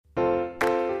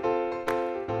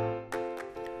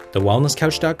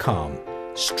thewellnesscouch.com,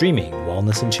 streaming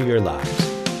wellness into your lives.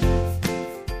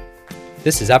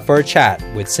 This is Up for a Chat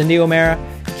with Cindy O'Meara,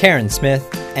 Karen Smith,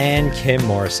 and Kim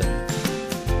Morrison.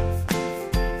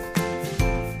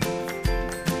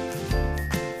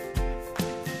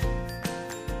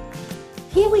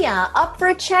 Here we are, up for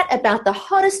a chat about the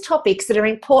hottest topics that are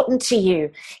important to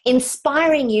you,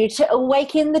 inspiring you to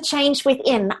awaken the change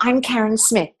within. I'm Karen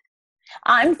Smith.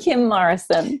 I'm Kim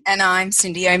Morrison. And I'm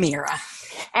Cindy O'Meara.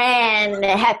 And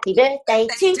happy birthday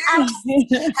to us.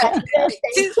 Happy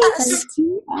birthday to us.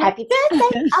 Happy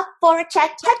birthday, up for a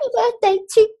chat. Happy birthday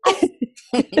to us.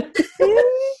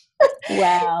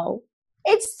 Wow.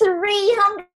 It's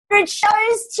 300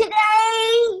 shows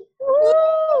today.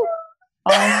 Woo! Oh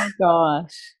my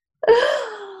gosh.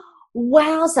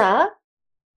 Wowza.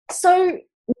 So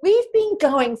we've been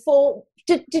going for,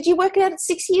 did you work it out at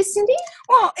 6 years, Cindy?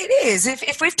 Well, it is.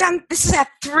 If we've done, this is our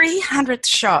 300th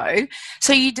show,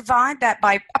 so you divide that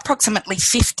by approximately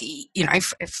 50,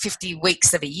 50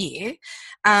 weeks of a year.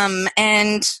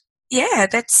 And yeah,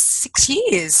 that's 6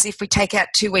 years if we take out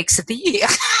 2 weeks of the year.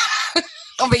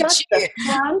 Of each year. The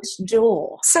front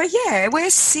door. So yeah,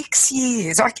 we're 6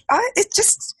 years. It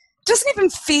just doesn't even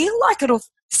feel like it or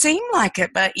seem like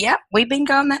it, but yeah, we've been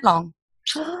going that long.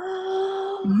 Do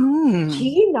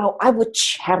you know, I would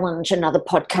challenge another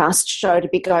podcast show to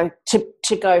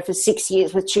go for 6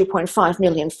 years with 2.5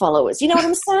 million followers. You know what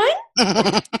I'm saying?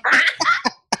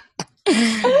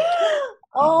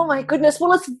 Oh my goodness.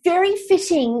 Well, it's very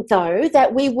fitting though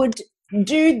that we would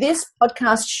do this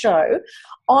podcast show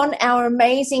on our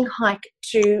amazing hike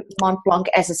to Mont Blanc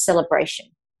as a celebration.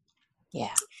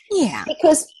 Yeah. Yeah.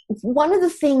 Because one of the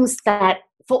things that,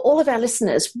 for all of our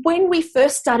listeners, when we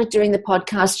first started doing the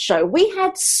podcast show, we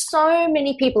had so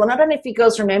many people, and I don't know if you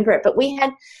girls remember it, but we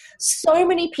had so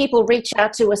many people reach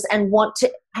out to us and want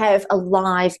to have a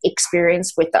live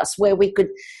experience with us where we could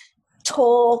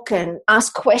talk and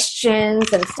ask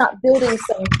questions and start building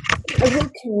a real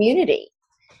community.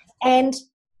 And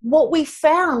what we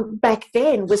found back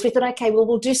then was we thought, okay, well,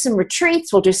 we'll do some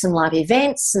retreats, we'll do some live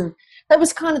events, and that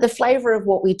was kind of the flavour of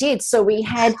what we did. So we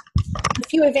had a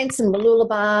few events in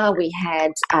Mooloolaba. We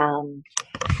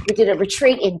did a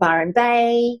retreat in Byron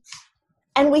Bay.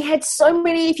 And we had so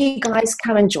many of you guys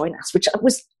come and join us, which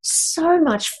was so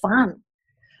much fun.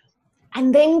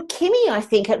 And then Kimmy, I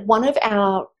think, at one of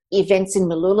our events in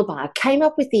Mooloolaba came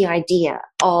up with the idea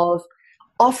of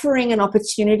offering an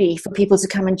opportunity for people to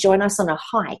come and join us on a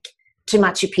hike to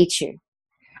Machu Picchu.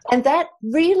 And that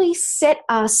really set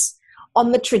us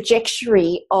on the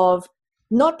trajectory of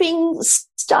not being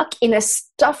stuck in a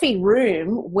stuffy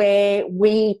room where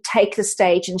we take the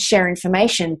stage and share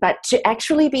information, but to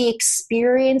actually be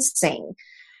experiencing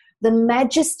the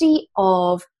majesty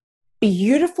of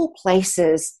beautiful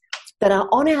places that are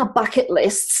on our bucket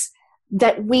lists,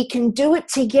 that we can do it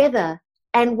together,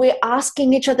 and we're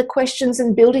asking each other questions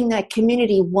and building that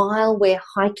community while we're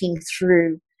hiking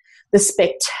through the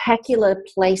spectacular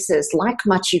places like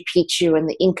Machu Picchu and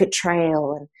the Inca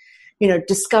Trail, and,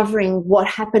 discovering what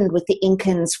happened with the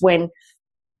Incans when,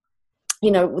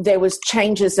 there was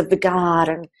changes of the guard,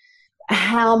 and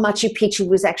how Machu Picchu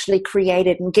was actually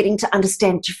created, and getting to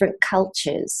understand different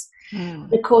cultures.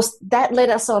 Of course, that led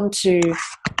us on to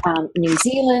New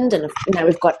Zealand, and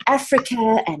we've got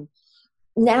Africa, and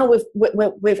now we've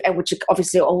which have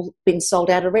obviously all been sold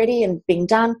out already and being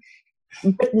done,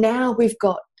 but now we've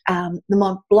got the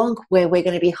Mont Blanc, where we're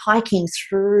going to be hiking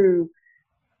through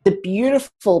the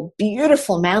beautiful,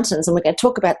 beautiful mountains, and we're going to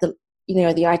talk about the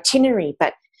itinerary.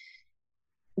 But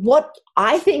what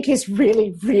I think is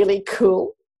really, really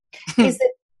cool is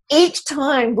that each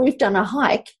time we've done a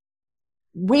hike,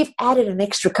 we've added an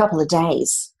extra couple of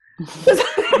days. Because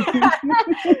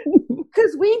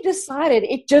we decided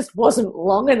it just wasn't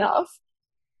long enough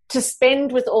to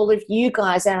spend with all of you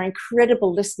guys, our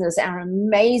incredible listeners, our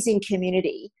amazing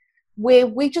community, where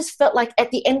we just felt like at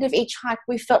the end of each hike,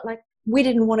 we felt like we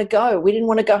didn't want to go. We didn't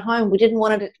want to go home. We didn't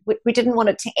want it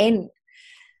to end.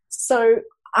 So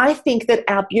I think that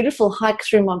our beautiful hike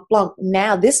through Mont Blanc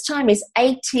now, this time, is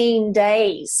 18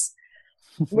 days.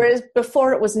 Whereas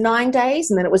before it was 9 days,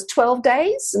 and then it was 12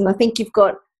 days. And I think you've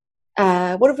got,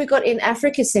 what have we got in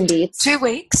Africa, Cindy? It's 2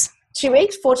 weeks. 2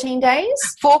 weeks, 14 days?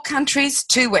 4 countries,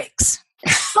 2 weeks.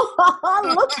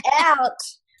 Look out.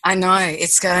 I know.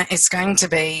 It's going to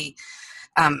be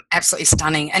absolutely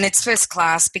stunning. And it's first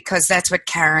class because that's what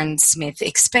Karen Smith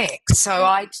expects.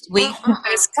 So we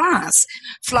first class,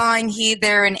 flying here,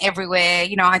 there and everywhere.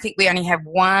 I think we only have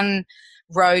one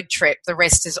road trip. The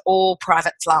rest is all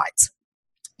private flights.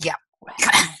 Yeah.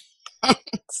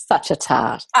 Such a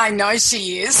tart. I know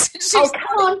she is. Oh,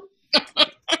 come on.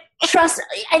 trust.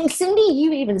 And Cindy,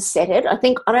 you even said it. I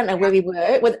think, I don't know where we were.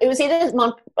 It was either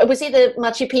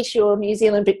Machu Picchu or New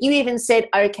Zealand, but you even said,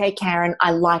 "Okay, Karen,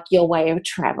 I like your way of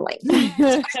traveling." I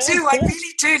do. I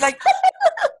really do. Like,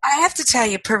 I have to tell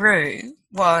you, Peru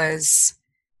was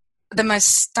the most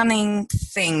stunning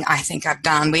thing I think I've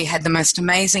done. We had the most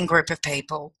amazing group of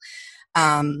people.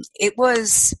 It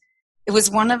was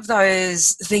one of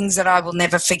those things that I will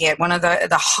never forget. One of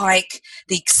the hike,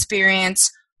 the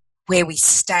experience where we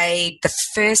stayed, the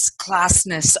first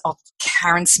classness of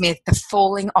Karen Smith, the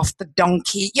falling off the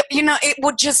donkey. You know, it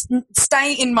would just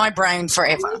stay in my brain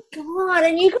forever. Oh my God,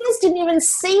 and you guys didn't even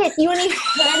see it. You only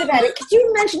heard about it. Could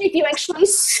you imagine if you actually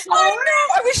saw I it?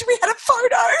 know. I wish we had a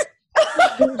photo.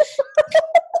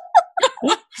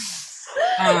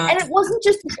 And it wasn't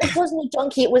a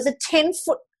donkey, it was a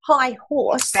 10-foot high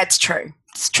horse. That's true.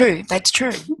 It's true. That's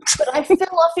true. But I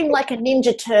fell off him like a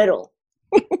ninja turtle.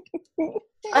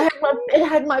 It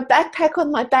had my backpack on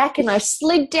my back, and I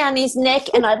slid down his neck,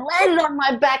 and I landed on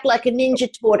my back like a ninja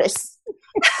tortoise.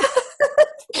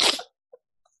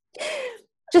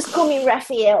 Just call me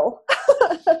Raphael.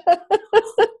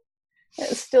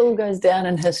 It still goes down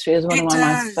in history as one of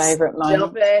my most favourite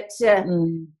moments.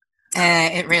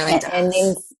 It really does. And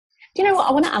then, do you know what?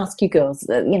 I want to ask you girls,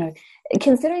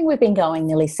 considering we've been going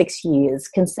nearly 6 years,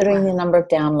 considering the number of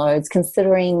downloads,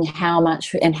 considering how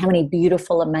much and how many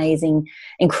beautiful, amazing,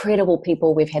 incredible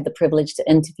people we've had the privilege to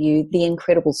interview, the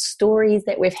incredible stories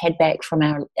that we've had back from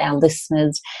our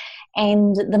listeners,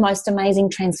 and the most amazing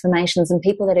transformations and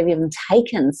people that have even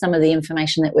taken some of the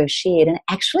information that we've shared and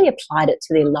actually applied it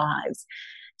to their lives.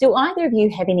 Do either of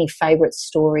you have any favourite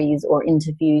stories or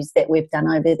interviews that we've done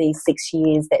over these 6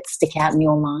 years that stick out in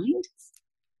your mind?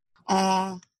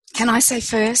 Can I say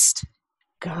first?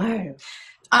 Go.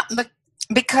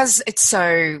 Because it's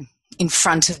so in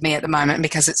front of me at the moment,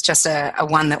 because it's just a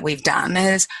one that we've done,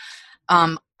 is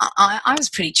I was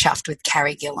pretty chuffed with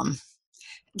Carrie Gillam.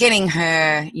 Getting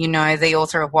her, the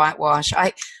author of Whitewash,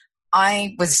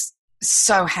 I was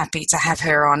so happy to have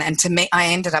her on, and I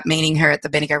ended up meeting her at the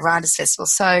Bendigo Writers Festival.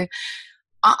 So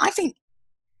I think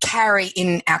Carrie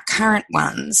in our current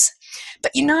ones,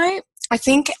 but I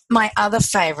think my other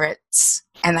favourites,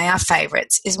 and they are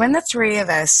favourites, is when the three of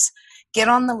us get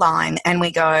on the line and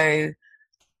we go,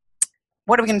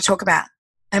 what are we going to talk about?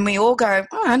 And we all go,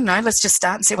 I don't know, let's just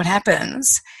start and see what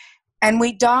happens. And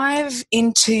we dive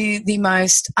into the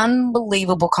most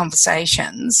unbelievable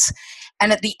conversations.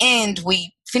 And at the end,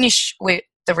 we finish with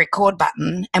the record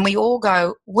button and we all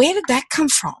go, where did that come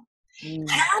from?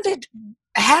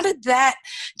 How did that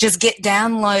just get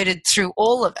downloaded through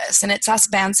all of us? And it's us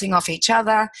bouncing off each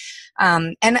other.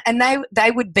 And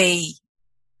they would be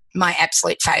my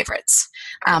absolute favourites.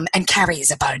 And Carrie is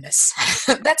a bonus.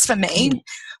 That's for me.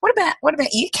 What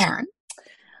about you, Karen?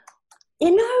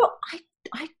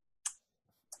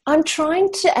 I'm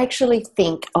trying to actually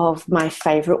think of my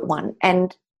favourite one,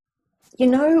 and you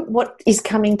know what is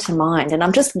coming to mind, and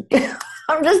I'm just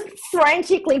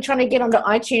frantically trying to get onto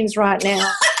iTunes right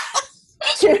now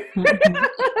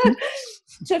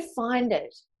to find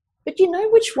it. But you know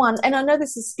which one, and I know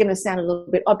this is going to sound a little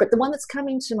bit odd, but the one that's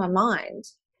coming to my mind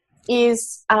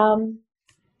is the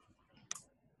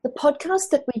podcast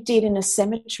that we did in a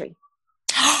cemetery.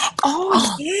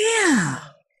 Oh, yeah.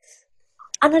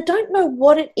 And I don't know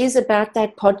what it is about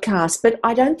that podcast, but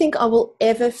I don't think I will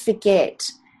ever forget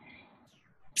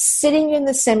sitting in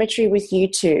the cemetery with you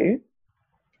two.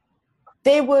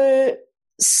 There was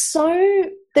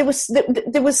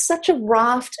such a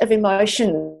raft of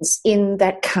emotions in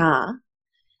that car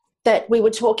that we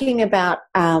were talking about,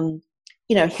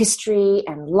 history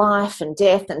and life and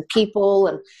death and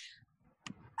people,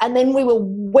 and then we were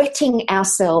wetting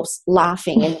ourselves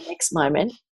laughing in the next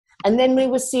moment. And then we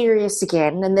were serious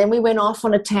again, and then we went off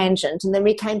on a tangent, and then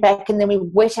we came back, and then we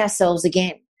wet ourselves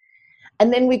again.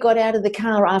 And then we got out of the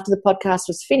car after the podcast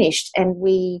was finished, and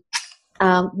we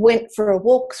went for a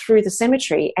walk through the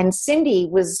cemetery. And Cindy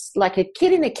was like a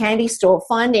kid in a candy store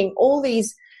finding all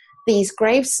these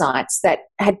grave sites that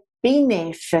had been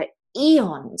there for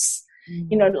eons,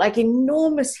 like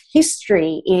enormous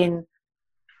history in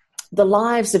the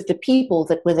lives of the people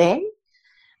that were there.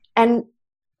 And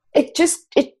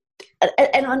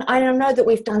and I know that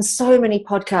we've done so many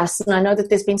podcasts, and I know that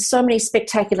there's been so many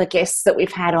spectacular guests that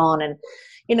we've had on, and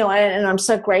and I'm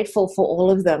so grateful for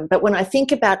all of them. But when I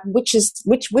think about which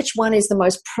one is the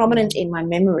most prominent in my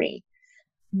memory,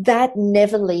 that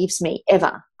never leaves me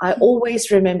ever. I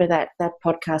always remember that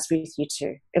podcast with you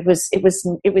two. It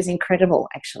was incredible,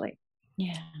 actually.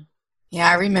 Yeah. Yeah,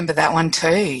 I remember that one too.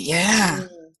 Yeah.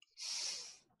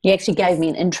 You actually gave me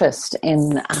an interest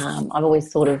in, I've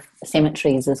always thought of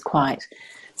cemeteries as quite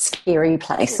scary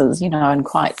places, and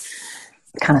quite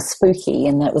kind of spooky.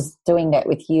 And that was doing that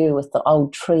with you, with the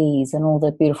old trees and all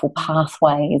the beautiful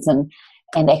pathways, and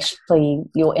actually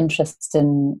your interest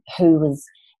in who was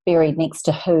buried next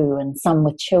to who, and some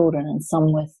with children and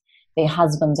some with their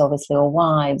husbands, obviously, or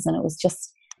wives. And it was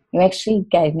just, you actually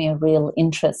gave me a real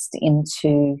interest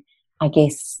into, I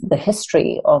guess, the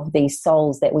history of these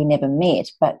souls that we never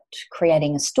met, but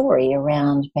creating a story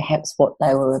around perhaps what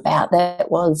they were about.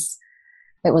 That was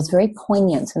very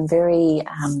poignant and very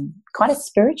quite a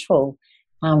spiritual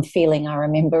feeling, I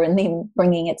remember, and then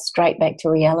bringing it straight back to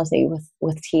reality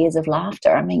with tears of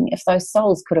laughter. I mean, if those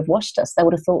souls could have watched us, they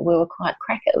would have thought we were quite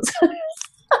crackers.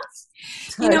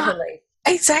 Totally.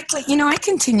 Exactly. I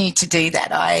continue to do that.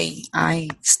 I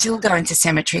still go into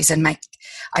cemeteries and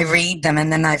I read them,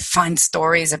 and then I find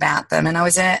stories about them. And I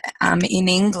was in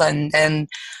England, and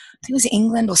I think it was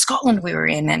England or Scotland we were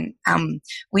in, and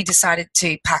we decided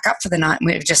to pack up for the night.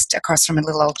 We were just across from a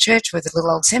little old church with a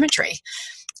little old cemetery.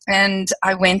 And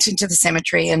I went into the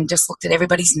cemetery and just looked at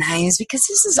everybody's names, because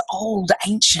this is old,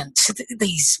 ancient,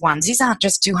 these ones. These aren't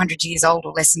just 200 years old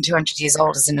or less than 200 years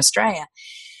old as in Australia.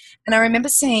 And I remember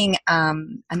seeing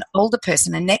an older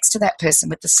person, and next to that person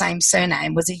with the same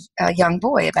surname was a young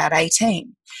boy, about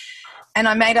 18. And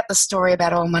I made up the story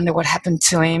about, I wonder what happened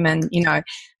to him, and,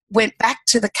 went back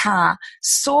to the car,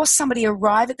 saw somebody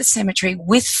arrive at the cemetery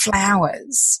with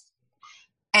flowers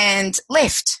and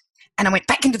left. And I went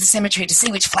back into the cemetery to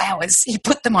see which flowers he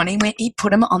put them on. He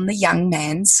put them on the young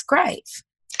man's grave.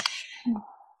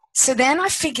 So then I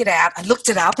figured out, I looked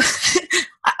it up.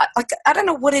 I don't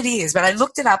know what it is, but I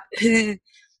looked it up who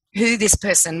this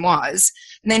person was,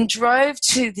 and then drove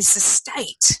to this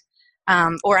estate,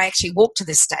 or I actually walked to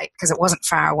this estate because it wasn't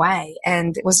far away,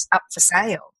 and it was up for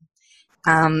sale.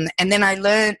 And then I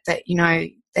learned that,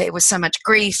 there was so much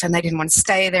grief and they didn't want to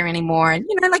stay there anymore. And,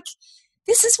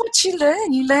 this is what you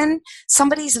learn. You learn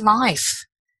somebody's life.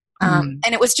 And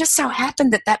it was just so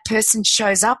happened that person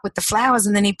shows up with the flowers,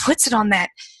 and then he puts it on that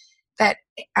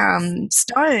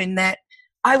stone that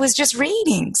I was just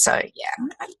reading. So,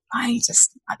 yeah,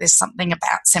 there's something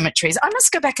about cemeteries. I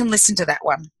must go back and listen to that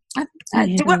one.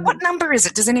 What number is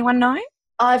it? Does anyone know?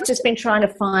 I've just been trying to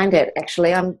find it,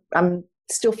 actually. I'm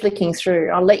still flicking through.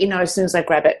 I'll let you know as soon as I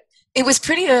grab it. It was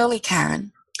pretty early,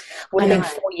 Karen. Would have been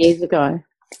 4 years ago.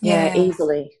 Yeah,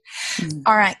 easily.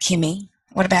 All right, Kimmy,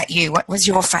 what about you? What was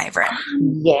your favourite?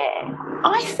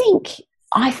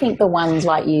 I think the ones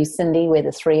like you, Cindy, where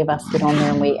the three of us get on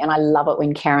there, and I love it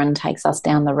when Karen takes us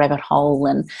down the rabbit hole.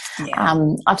 And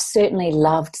I've certainly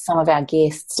loved some of our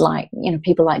guests, like,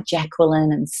 people like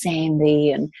Jacqueline and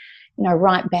Sandy, and,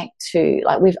 right back to,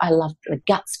 like, I loved the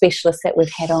gut specialists that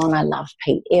we've had on. I loved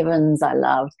Pete Evans. I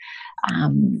loved,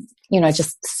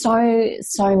 just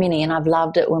so many. And I've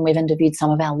loved it when we've interviewed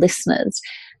some of our listeners.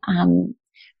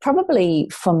 Probably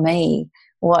for me,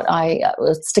 what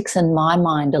sticks in my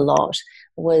mind a lot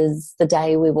was the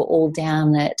day we were all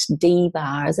down at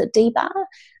D-Bar. Is it D-Bar?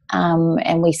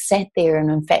 And we sat there,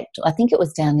 and in fact, I think it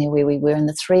was down there where we were, and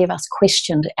the three of us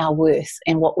questioned our worth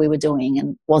and what we were doing,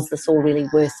 and was this all really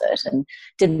worth it, and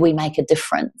did we make a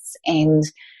difference? And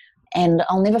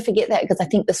I'll never forget that, because I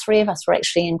think the three of us were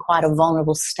actually in quite a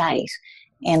vulnerable state,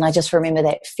 and I just remember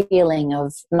that feeling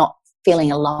of not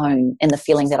feeling alone in the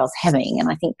feeling that I was having, and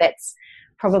I think that's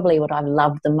probably what I've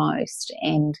loved the most.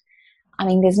 And I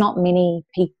mean, there's not many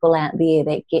people out there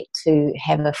that get to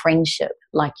have a friendship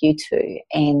like you two,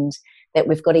 and that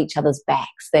we've got each other's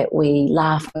backs, that we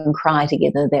laugh and cry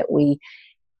together, that we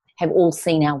have all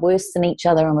seen our worst in each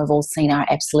other, and we've all seen our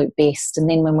absolute best. And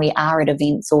then when we are at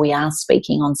events or we are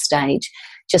speaking on stage,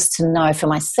 just to know for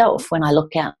myself, when I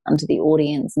look out into the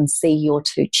audience and see your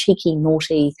two cheeky,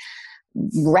 naughty,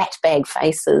 rat bag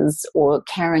faces, or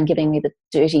Karen giving me the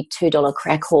dirty $2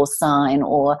 crack horse sign,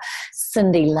 or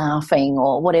Cindy laughing,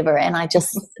 or whatever, and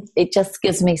it just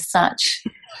gives me such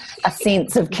a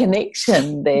sense of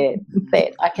connection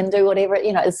that I can do whatever,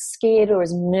 as scared or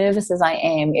as nervous as I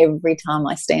am every time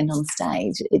I stand on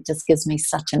stage. It just gives me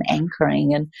such an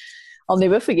anchoring. And I'll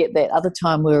never forget that other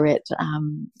time we were at,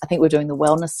 I think we were doing the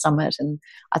Wellness Summit, and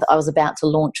I was about to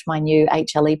launch my new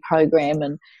HLE program,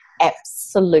 and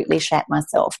absolutely shat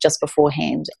myself just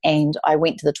beforehand. And I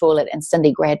went to the toilet, and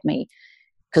Cindy grabbed me,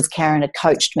 because Karen had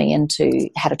coached me into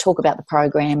how to talk about the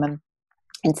program,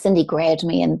 and Cindy grabbed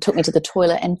me and took me to the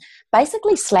toilet and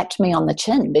basically slapped me on the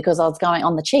chin, because I was going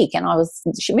on the cheek, and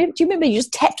do you remember you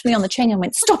just tapped me on the chin and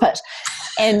went, stop it.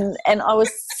 And I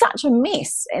was such a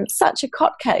mess and such a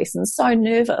cot case and so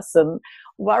nervous and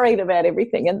worried about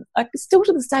everything. And I still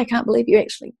to this day can't believe you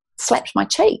actually slapped my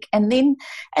cheek. And then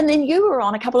you were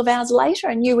on a couple of hours later,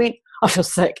 and you went, I feel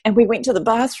sick. And we went to the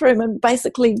bathroom and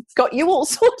basically got you all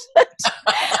sorted.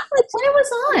 Where was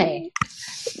I?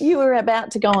 You were about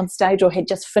to go on stage or had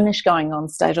just finished going on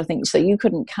stage, I think, so you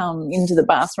couldn't come into the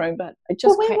bathroom. But it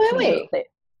just where were we?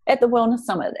 At the Wellness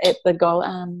Summit at the goal.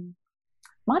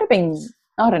 Might have been,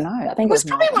 I don't know. I think it was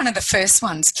probably one of the first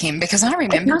ones, Kim, because I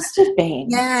remember. It must have been.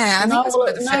 Yeah, I think it was one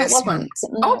of the first ones.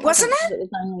 No, wasn't it?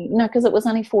 No, because it was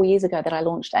only 4 years ago that I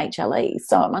launched HLE,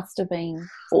 so it must have been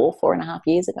 4.5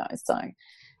 years ago. So,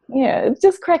 yeah, it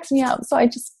just cracks me up. So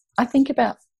I think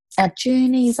about our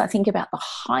journeys. I think about the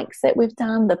hikes that we've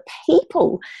done, the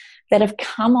people that have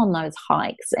come on those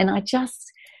hikes, and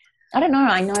I don't know.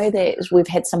 I know that we've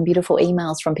had some beautiful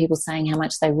emails from people saying how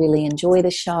much they really enjoy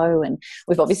the show, and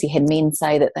we've obviously had men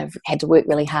say that they've had to work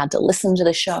really hard to listen to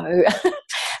the show.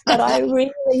 But I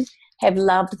really have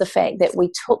loved the fact that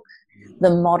we took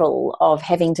the model of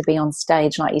having to be on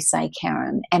stage, like you say,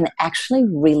 Karen, and actually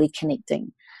really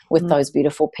connecting with those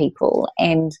beautiful people.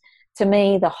 And to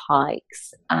me, the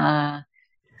hikes are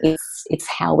it's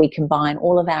how we combine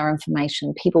all of our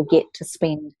information. People get to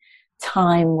spend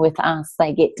time with us.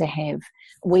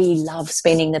 We love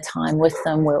spending the time with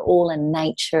them. We're all in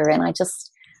nature. And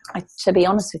to be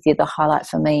honest with you, the highlight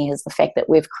for me is the fact that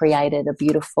we've created a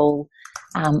beautiful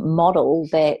model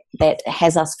that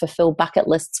has us fulfill bucket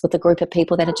lists with a group of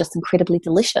people that are just incredibly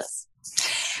delicious.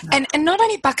 And not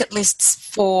only bucket lists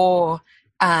for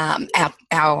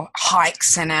our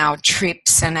hikes and our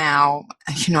trips and our,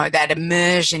 that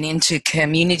immersion into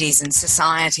communities and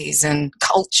societies and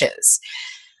cultures.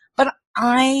 But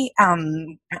I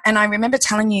remember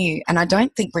telling you, and I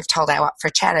don't think we've told our Up for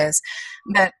Chatters,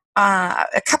 but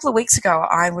a couple of weeks ago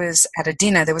I was at a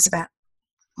dinner. There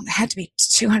had to be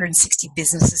 260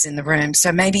 businesses in the room,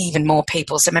 so maybe even more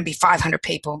people, so maybe 500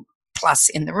 people plus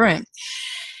in the room.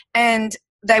 And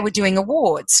they were doing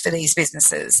awards for these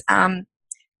businesses.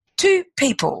 2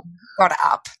 people got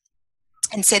up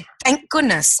and said, "Thank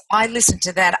goodness I listened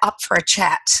to that Up for a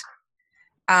Chat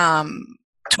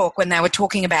talk when they were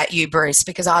talking about you, Bruce,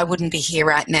 because I wouldn't be here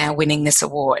right now winning this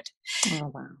award."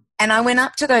 Oh, wow. And I went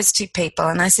up to those 2 people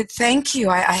and I said, "Thank you.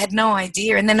 I had no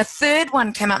idea." And then a third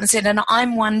one came up and said, "And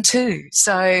I'm one too."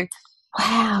 So,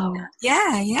 wow.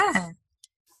 Yeah.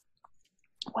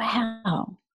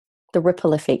 Wow. The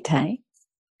ripple effect, hey?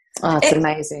 Oh, it's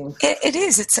amazing. It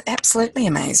is. It's absolutely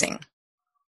amazing.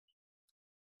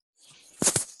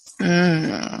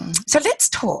 So let's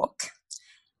talk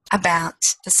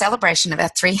about the celebration of our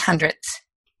 300th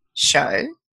show,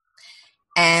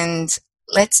 and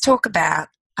let's talk about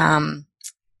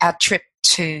our trip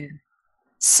to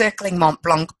circling Mont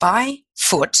Blanc by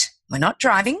foot. We're not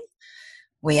driving.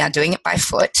 We are doing it by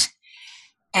foot.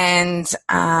 And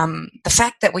the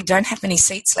fact that we don't have many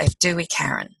seats left, do we,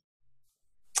 Karen?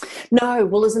 No.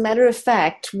 Well, as a matter of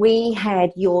fact, we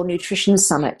had your nutrition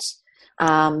summit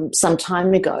some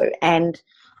time ago, and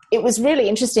it was really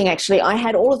interesting, actually. I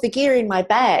had all of the gear in my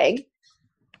bag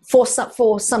for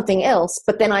something else,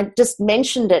 but then I just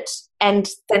mentioned it and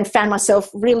then found myself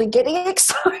really getting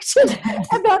excited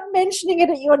about mentioning it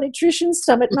at your nutrition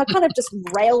summit, and I kind of just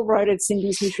railroaded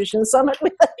Cindy's nutrition summit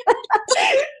with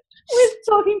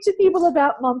talking to people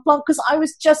about Mont Blanc, because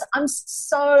I'm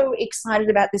so excited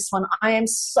about this one. I am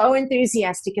so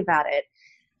enthusiastic about it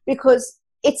because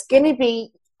it's going to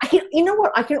be, you know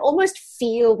what, I can almost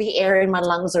feel the air in my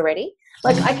lungs already.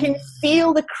 Like I can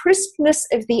feel the crispness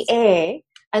of the air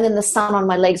and then the sun on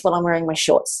my legs while I'm wearing my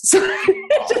shorts. So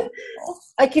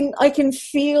I can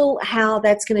feel how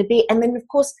that's going to be. And then, of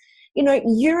course,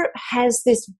 Europe has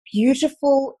this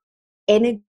beautiful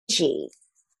energy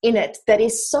in it that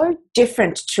is so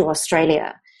different to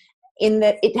Australia, in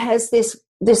that it has this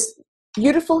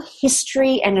beautiful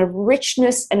history and a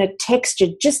richness and a texture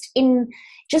just in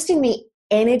the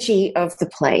energy of the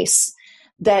place,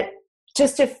 that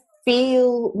just to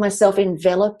feel myself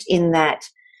enveloped in that,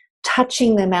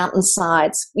 touching the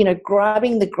mountainsides,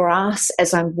 grabbing the grass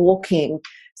as I'm walking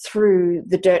through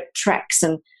the dirt tracks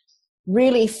and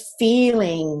really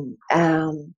feeling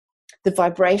the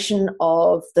vibration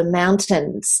of the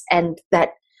mountains and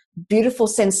that beautiful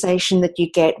sensation that you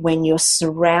get when you're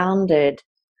surrounded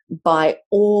by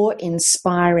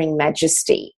awe-inspiring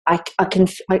majesty. I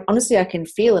honestly can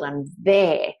feel it. I'm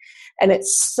there, and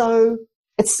it's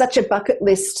such a bucket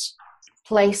list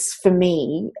place for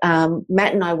me.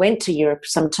 Matt and I went to Europe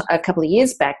a couple of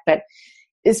years back, but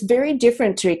it's very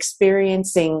different to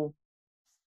experiencing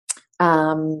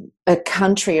a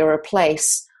country or a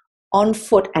place on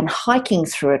foot and hiking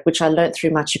through it, which I learnt through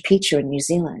Machu Picchu in New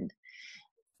Zealand,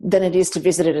 than it is to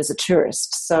visit it as a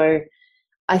tourist. So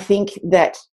I think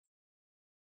that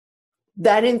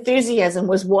that enthusiasm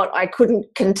was what I couldn't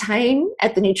contain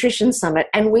at the Nutrition Summit.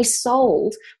 And we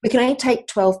can only take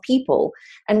 12 people,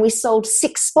 and we sold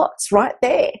 6 spots right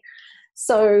there.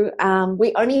 So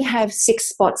we only have 6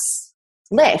 spots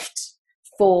left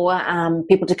for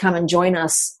people to come and join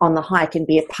us on the hike and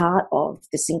be a part of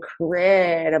this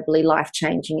incredibly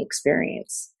life-changing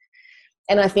experience.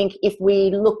 And I think if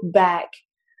we look back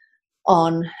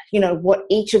on, what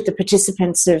each of the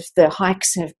participants of the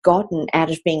hikes have gotten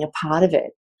out of being a part of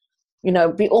it,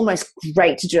 it'd be almost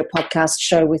great to do a podcast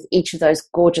show with each of those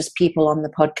gorgeous people on the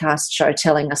podcast show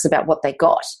telling us about what they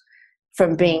got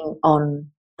from being on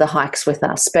the hikes with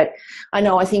us. But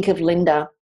I think of Linda,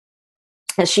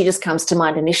 and she just comes to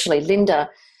mind initially. Linda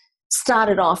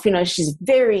started off, she's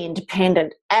very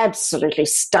independent, absolutely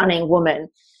stunning woman.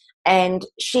 And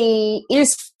she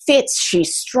is fit,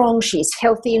 she's strong, she's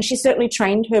healthy, and she certainly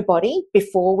trained her body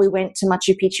before we went to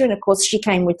Machu Picchu. And, of course, she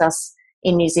came with us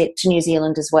to New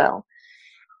Zealand as well.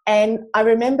 And I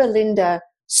remember Linda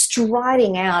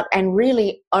striding out and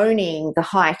really owning the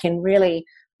hike and really,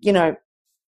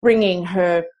 bringing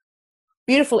her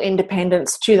beautiful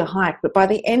independence to the hike. But by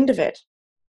the end of it,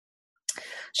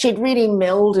 she'd really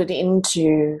melded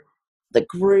into the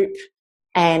group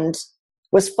and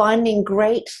was finding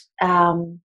great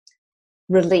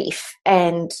relief.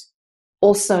 And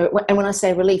also, and when I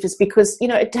say relief, is because,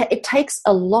 it takes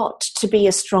a lot to be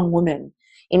a strong woman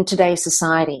in today's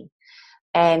society.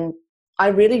 And I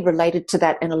really related to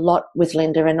that and a lot with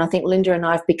Linda. And I think Linda and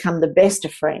I have become the best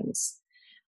of friends.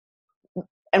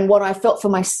 And what I felt for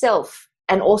myself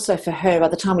and also for her by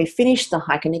the time we finished the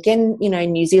hike, and again,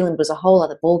 New Zealand was a whole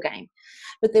other ballgame,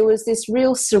 but there was this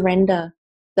real surrender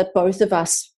that both of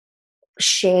us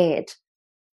shared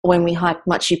when we hiked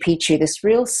Machu Picchu, this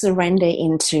real surrender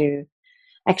into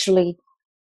actually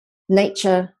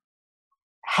nature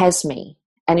has me.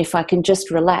 And if I can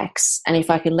just relax and if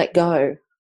I can let go,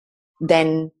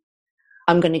 then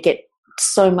I'm going to get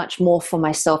so much more for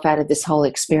myself out of this whole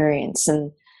experience.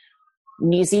 And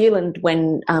New Zealand,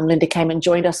 when Linda came and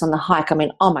joined us on the hike,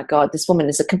 oh my God, this woman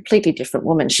is a completely different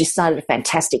woman. She started a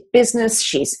fantastic business.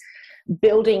 She's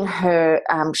building her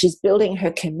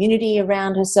community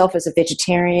around herself as a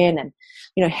vegetarian,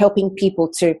 and helping people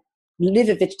to live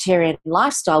a vegetarian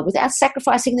lifestyle without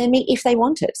sacrificing their meat if they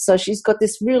want it. So she's got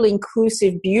this really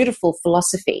inclusive, beautiful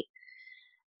philosophy.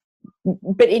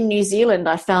 But in New Zealand,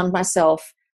 I found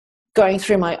myself going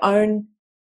through my own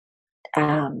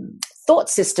thought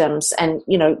systems and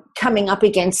coming up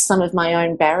against some of my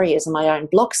own barriers and my own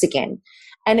blocks again.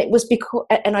 And it was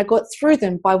and I got through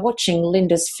them by watching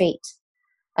Linda's feet.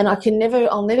 And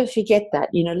I'll never forget that.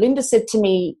 Linda said to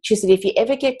me, she said, if you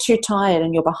ever get too tired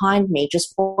and you're behind me,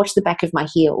 just watch the back of my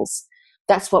heels.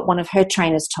 That's what one of her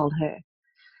trainers told her.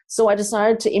 So I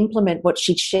decided to implement what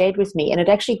she'd shared with me. And it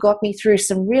actually got me through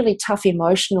some really tough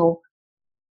emotional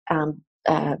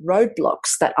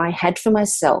roadblocks that I had for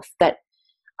myself, that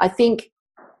I think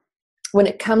when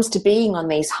it comes to being on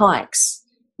these hikes,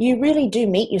 you really do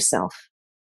meet yourself.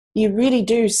 You really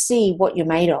do see what you're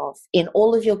made of in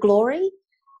all of your glory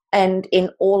and in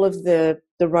all of the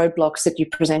roadblocks that you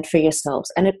present for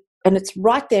yourselves. And it's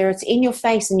right there, it's in your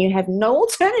face, and you have no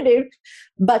alternative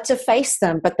but to face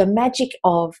them. But the magic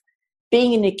of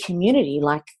being in a community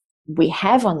like we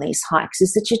have on these hikes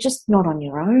is that you're just not on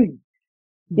your own.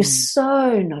 You're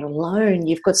so not alone.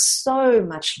 You've got so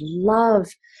much love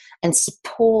and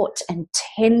support and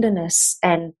tenderness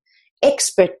and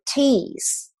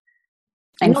expertise.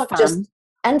 And fun.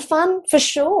 And fun, for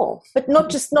sure. But not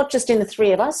just in the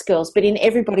 3 of us girls, but in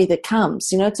everybody that comes.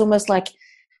 It's almost like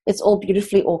it's all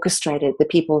beautifully orchestrated, the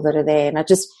people that are there. And I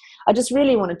just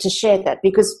really wanted to share that,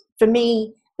 because for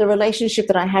me, the relationship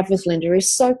that I have with Linda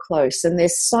is so close, and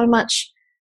there's so much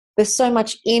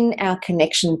in our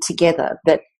connection together,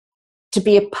 that to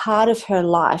be a part of her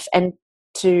life and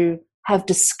to have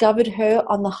discovered her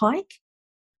on the hike,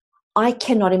 I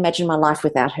cannot imagine my life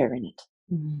without her in it.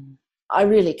 Mm. I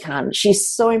really can't.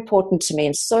 She's so important to me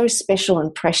and so special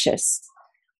and precious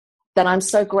that I'm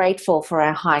so grateful for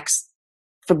our hikes,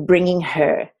 for bringing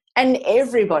her and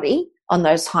everybody on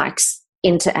those hikes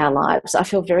into our lives. I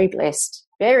feel very blessed,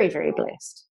 very, very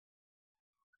blessed.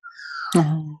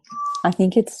 I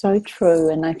think it's so true.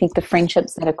 And I think the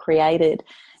friendships that are created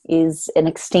is an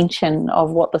extension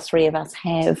of what the 3 of us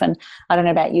have. And I don't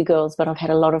know about you girls, but I've had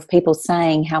a lot of people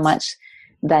saying how much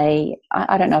I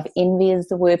don't know if envy is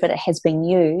the word, but it has been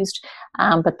used,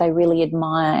 but they really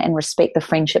admire and respect the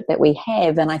friendship that we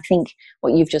have. And I think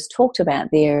what you've just talked about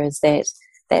there is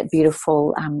that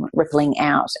beautiful rippling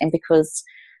out. And because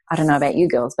I don't know about you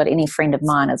girls, but any friend of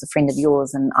mine is a friend of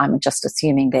yours, and I'm just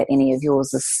assuming that any of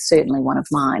yours is certainly one of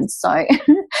mine. So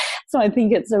So I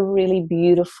think it's a really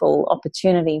beautiful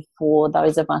opportunity for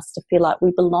those of us to feel like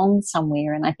we belong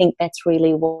somewhere. And I think that's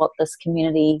really what this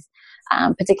community,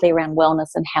 particularly around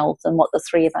wellness and health, and what the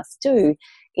three of us do,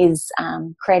 is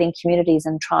creating communities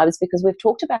and tribes, because we've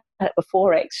talked about it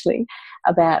before, actually,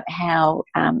 about how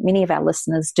many of our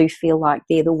listeners do feel like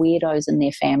they're the weirdos in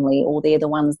their family, or they're the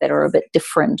ones that are a bit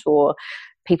different, or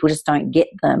people just don't get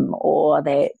them, or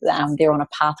they're on a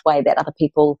pathway that other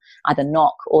people either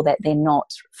knock or that they're not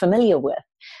familiar with.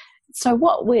 So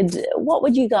what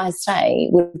would you guys say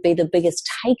would be the biggest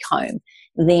take home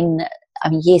then? I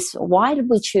mean, yes, why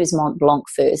did we choose Mont Blanc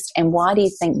first? And why do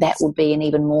you think that would be an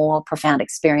even more profound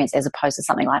experience as opposed to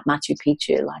something like Machu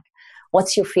Picchu? Like,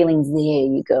 what's your feelings there,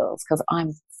 you girls? Because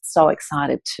I'm so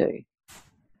excited too.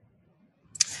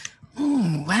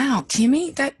 Oh, wow,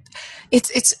 Kimmy,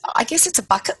 it's I guess it's a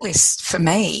bucket list for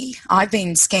me. I've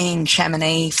been skiing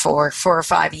Chamonix for 4 or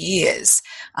 5 years.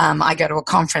 I go to a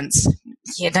conference.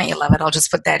 Yeah, don't you love it? I'll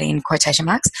just put that in quotation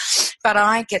marks. But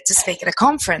I get to speak at a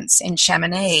conference in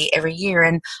Chamonix every year,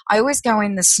 and I always go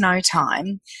in the snow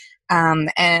time. And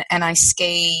I've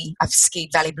skied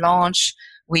Vallée Blanche,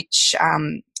 which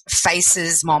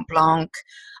faces Mont Blanc.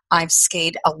 I've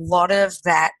skied a lot of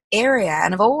that area,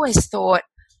 and I've always thought,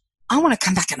 I want to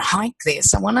come back and hike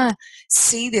this. I want to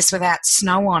see this without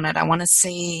snow on it. I want to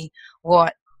see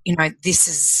what,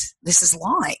 this is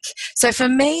like. So for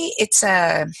me,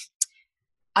 I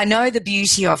know the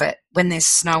beauty of it when there's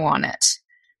snow on it.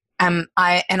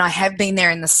 I have been there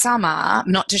in the summer,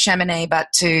 not to Chamonix, but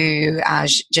to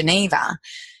Geneva.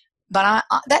 But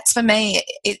that's for me.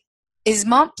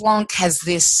 Mont Blanc has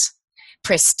this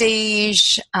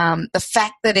prestige, the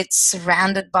fact that it's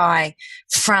surrounded by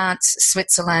France,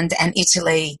 Switzerland, and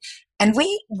Italy, and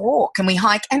we walk and we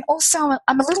hike. And also,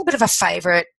 I'm a little bit of a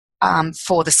favourite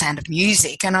for the sound of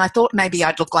music, and I thought maybe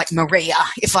I'd look like Maria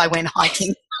if I went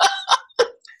hiking.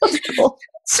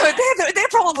 So they're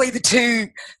probably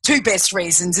the two best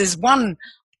reasons. Is one,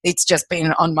 it's just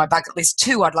been on my bucket list.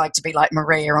 2, I'd like to be like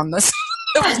Maria on this.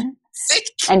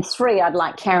 And 3, I'd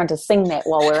like Karen to sing that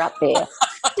while we're up there.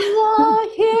 The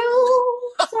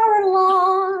hills are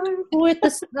alive with the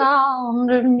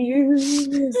sound of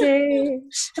music.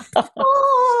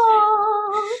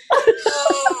 Oh.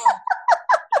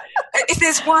 If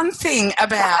there's one thing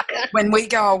about when we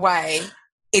go away,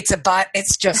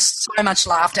 it's just so much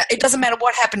laughter. It doesn't matter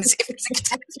what happens. If it's a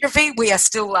catastrophe, we are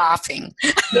still laughing.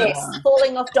 Yes,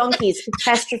 falling off donkeys,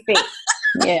 catastrophe.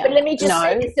 Yeah. But let me just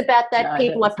say this about that,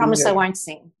 people. I promise I won't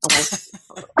sing. I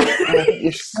think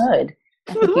you should.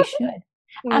 But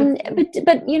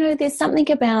there's something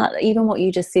about even what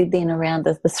you just said then around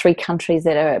the 3 countries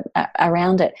that are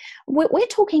around it. We're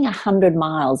talking 100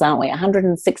 miles, aren't we?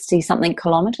 160 something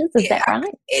kilometres. Is that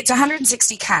right? It's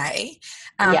 160K.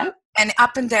 And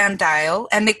up and down Dale,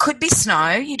 and there could be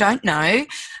snow. You don't know,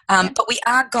 but we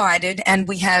are guided, and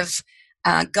we have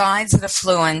guides that are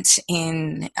fluent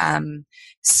in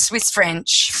Swiss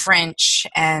French,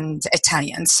 and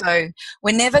Italian. So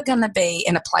we're never going to be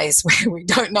in a place where we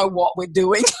don't know what we're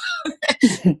doing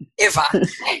ever.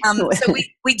 So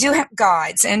we do have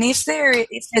guides, and if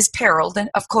there's peril, then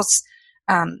of course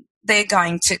they're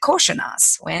going to caution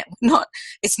us.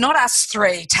 It's not us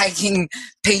 3 taking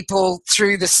people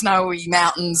through the snowy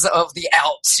mountains of the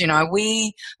Alps.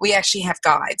 We actually have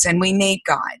guides, and we need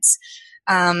guides.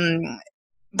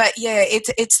 But yeah,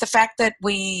 it's the fact that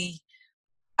we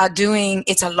are doing.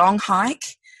 It's a long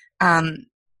hike, and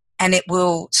it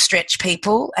will stretch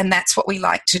people, and that's what we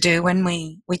like to do when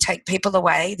we take people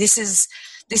away. This is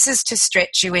to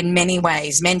stretch you in many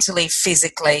ways, mentally,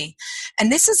 physically, and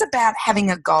this is about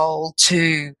having a goal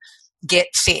to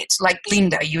get fit. Like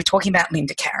Linda, you were talking about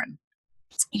Linda, Karen.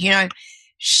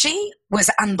 She was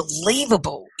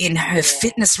unbelievable in her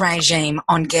fitness regime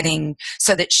on getting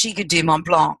so that she could do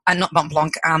Machu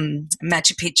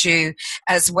Picchu,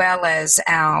 as well as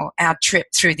our trip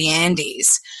through the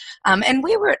Andes. And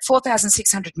we were at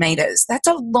 4,600 meters. That's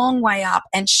a long way up,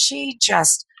 and she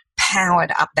just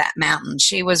powered up that mountain.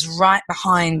 She was right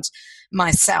behind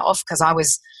myself because I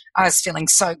was feeling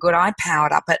so good. I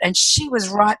powered up it, and she was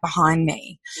right behind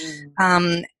me.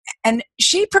 And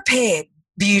she prepared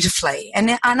beautifully.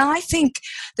 And I think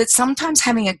that sometimes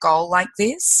having a goal like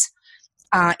this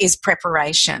is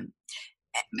preparation.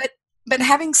 But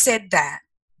having said that,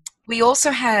 we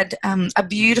also had a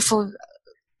beautiful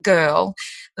girl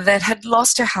that had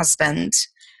lost her husband,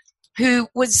 who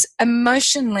was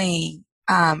emotionally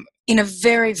in a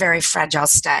very, very fragile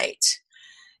state.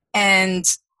 And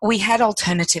we had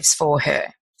alternatives for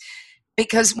her,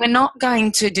 because we're not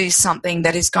going to do something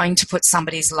that is going to put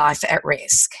somebody's life at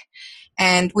risk.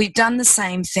 And we've done the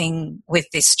same thing with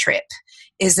this trip.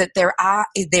 is that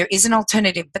there is an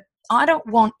alternative, but I don't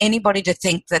want anybody to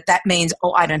think that that means,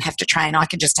 oh, I don't have to train, I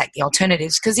can just take the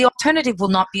alternatives, because the alternative will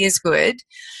not be as good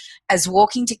as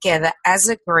walking together as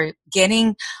a group,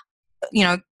 getting,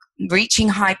 reaching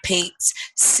high peaks,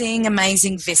 seeing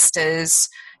amazing vistas,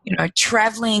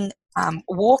 traveling,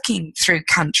 walking through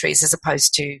countries as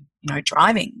opposed to,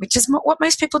 driving, which is what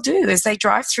most people do, is they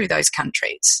drive through those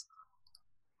countries.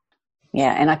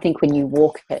 Yeah, and I think when you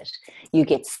walk it, you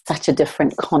get such a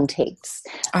different context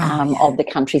of the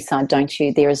countryside, don't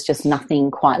you? There is just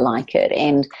nothing quite like it.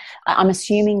 And I'm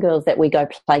assuming, girls, that we go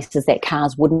places that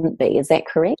cars wouldn't be. Is that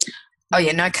correct? Oh,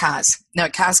 yeah, no cars. No,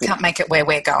 cars can't make it where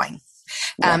we're going.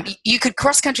 You could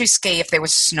cross-country ski if there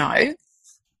was snow.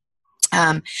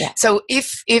 So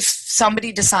if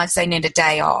somebody decides they need a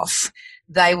day off,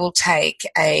 they will take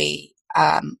a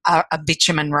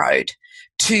bitumen road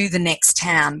to the next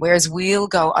town, whereas we'll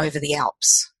go over the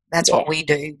Alps. That's what we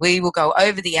do. We will go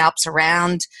over the Alps,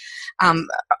 around,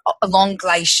 along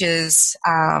glaciers,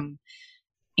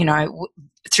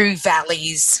 through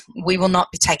valleys. We will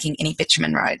not be taking any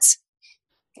bitumen roads.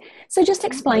 So just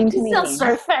explain to me. Sounds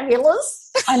so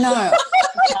fabulous. I know.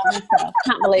 I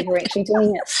can't believe we're actually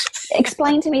doing it.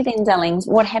 Explain to me then, darlings,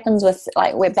 what happens with,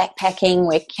 like, we're backpacking,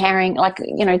 we're carrying,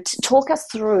 talk us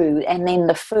through, and then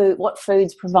the food, what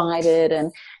food's provided,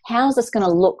 and how's this going to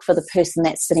look for the person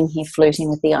that's sitting here flirting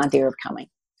with the idea of coming?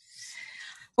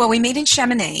 Well, we meet in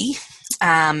Chamonix,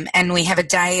 and we have a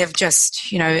day of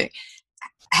just,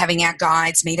 having our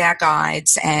guides, meet our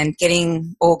guides, and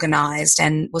getting organised,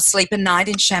 and we'll sleep a night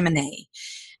in Chamonix.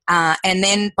 And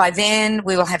then by then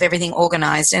we will have everything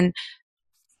organised. And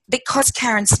because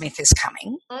Karen Smith is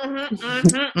coming,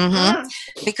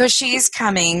 because she is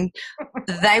coming,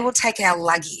 they will take our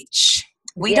luggage.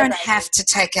 We don't have to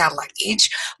take our luggage.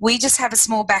 We just have a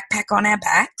small backpack on our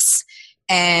backs,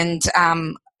 and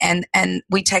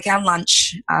we take our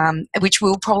lunch, which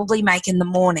we'll probably make in the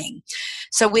morning.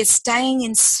 So we're staying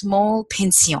in small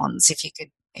pensions, if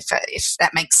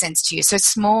that makes sense to you. So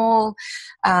small,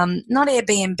 not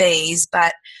Airbnbs,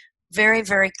 but very,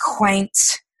 very quaint.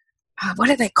 What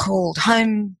are they called? I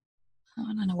don't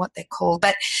know what they're called,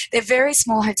 but they're very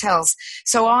small hotels.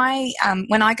 So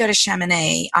when I go to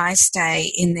Chamonix, I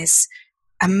stay in this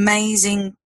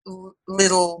amazing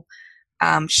little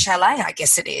chalet, I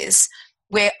guess it is,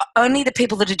 where only the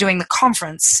people that are doing the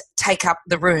conference take up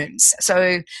the rooms.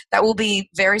 So that will be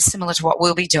very similar to what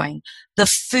we'll be doing. The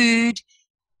food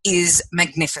is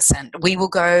magnificent. We will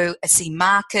go see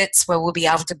markets where we'll be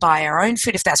able to buy our own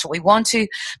food if that's what we want to,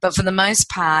 but for the most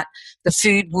part, the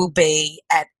food will be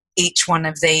at each one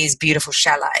of these beautiful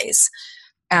chalets.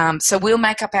 So we'll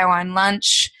make up our own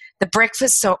lunch. The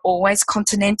breakfasts are always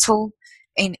continental,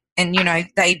 and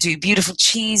they do beautiful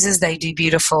cheeses, they do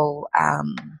beautiful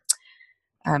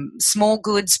small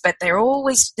goods, but they're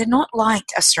not like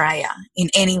Australia in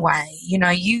any way.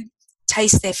 You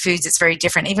taste their foods, it's very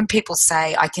different. Even people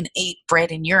say, I can eat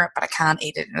bread in Europe, but I can't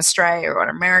eat it in Australia or in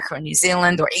America or New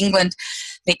Zealand or England,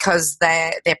 because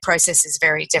their process is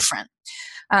very different.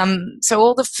 So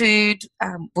all the food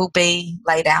will be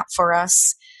laid out for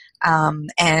us,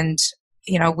 and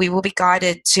we will be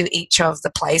guided to each of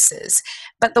the places.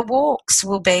 But the walks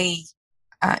will be,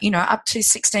 up to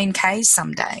 16K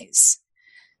some days.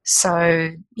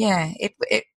 So yeah,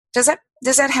 does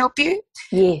that help you?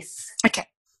 Yes. Okay.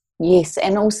 Yes,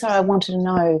 and also I wanted to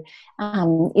know,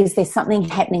 is there something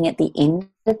happening at the end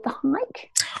of the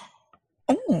hike?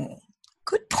 Oh,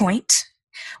 good point.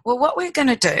 Well, what we're going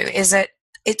to do is that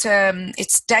it's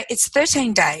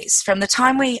 13 days from the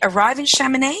time we arrive in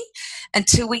Chamonix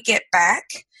until we get back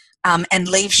and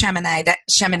leave Chamonix.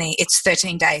 It's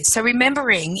 13 days. So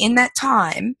remembering, in that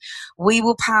time, we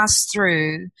will pass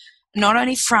through not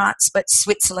only France but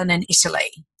Switzerland and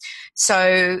Italy.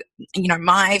 So,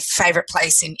 my favourite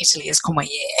place in Italy is Courmayeur.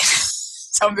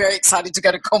 So I'm very excited to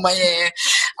go to Courmayeur.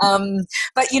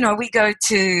 But, we go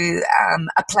to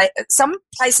some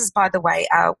places, by the way,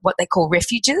 are what they call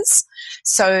refuges.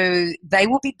 So they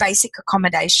will be basic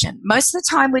accommodation. Most of the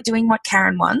time we're doing what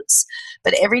Karen wants,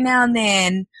 but every now and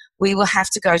then we will have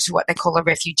to go to what they call a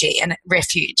refuge.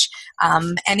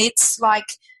 And it's like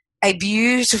a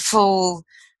beautiful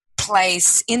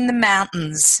place in the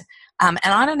mountains, and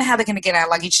I don't know how they're going to get our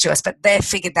luggage to us, but they've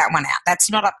figured that one out. That's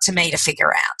not up to me to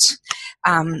figure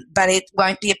out. But it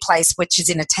won't be a place which is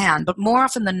in a town, but more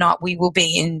often than not we will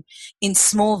be in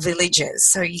small villages,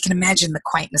 so you can imagine the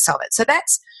quaintness of it. So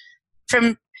that's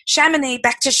from Chamonix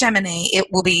back to Chamonix. It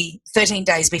will be 13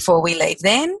 days before we leave.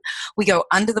 Then we go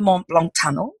under the Mont Blanc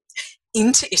tunnel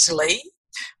into Italy.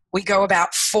 We go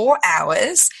about 4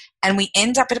 hours and we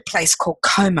end up at a place called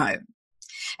Como.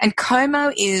 And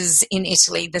Como is in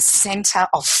Italy the center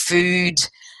of food,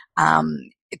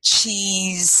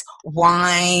 cheese,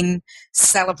 wine,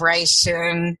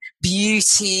 celebration,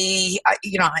 beauty.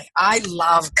 I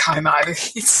love Como.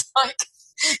 It's like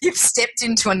you've stepped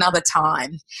into another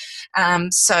time.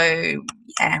 So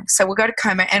we'll go to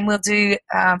Como and we'll do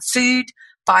food,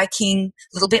 biking,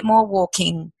 a little bit more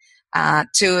walking,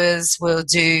 tours. We'll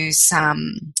do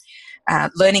some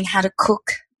learning how to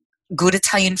cook good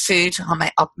Italian food.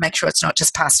 I'll make sure it's not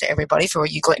just pasta, everybody, for all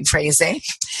you gluten-freeers there.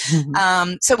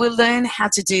 Mm-hmm. So we'll learn how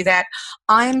to do that.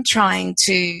 I'm trying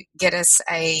to get us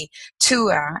a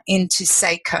tour into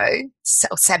Sabco,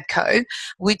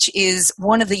 which is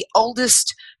one of the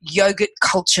oldest yogurt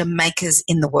culture makers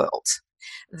in the world.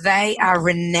 They are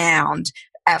renowned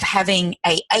of having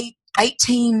a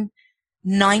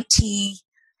 1890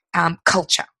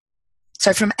 culture.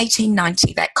 So from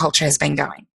 1890, that culture has been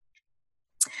going.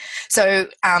 So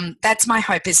that's my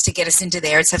hope, is to get us into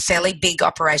there. It's a fairly big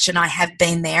operation. I have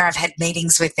been there. I've had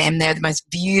meetings with them. They're the most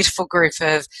beautiful group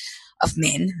of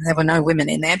men. There were no women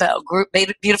in there, but a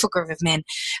beautiful group of men.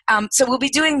 So we'll be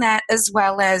doing that, as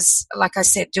well as, like I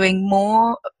said, doing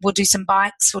more. We'll do some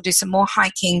bikes. We'll do some more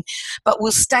hiking. But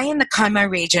we'll stay in the Como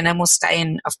region, and we'll stay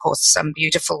in, of course, some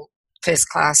beautiful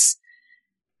first-class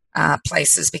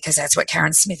places, because that's what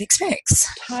Karen Smith expects.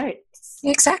 Right.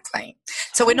 Exactly.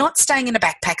 So we're not staying in a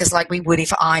backpackers like we would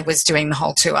if I was doing the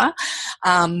whole tour.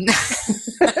 You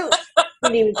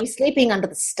would be sleeping under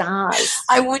the stars.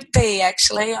 I would be,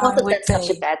 actually. Not that that's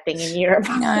such a bad thing in Europe.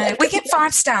 No, we get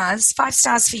 5 stars. 5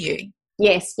 stars for you.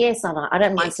 Yes, I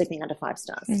don't mind sleeping under 5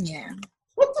 stars. Yeah.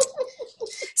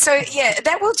 So,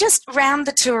 that will just round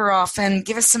the tour off and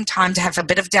give us some time to have a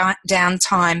bit of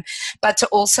downtime, but to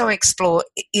also explore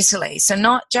Italy. So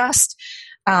not just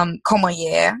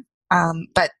Courmayeur,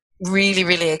 but really,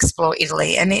 really explore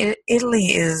Italy. And Italy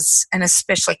is, and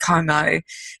especially Como,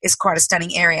 is quite a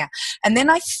stunning area. And then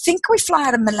I think we fly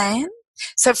out of Milan.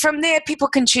 So from there, people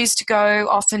can choose to go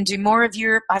off and do more of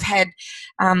Europe. I've had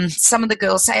some of the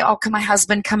girls say, can my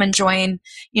husband come and join,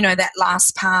 that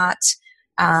last part,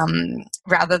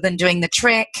 rather than doing the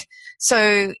trek.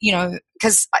 So,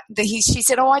 because she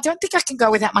said, I don't think I can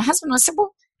go without my husband. I said,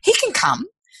 well, he can come.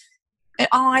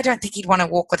 I don't think he'd want to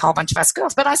walk with a whole bunch of us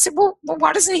girls. But I said, well,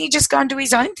 why doesn't he just go and do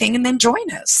his own thing and then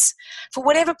join us for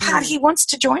whatever part he wants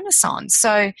to join us on?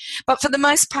 So, but for the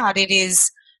most part, it is,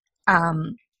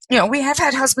 we have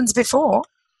had husbands before,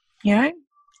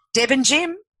 Deb and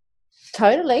Jim.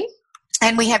 Totally.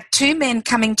 And we have 2 men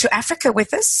coming to Africa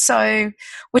with us. So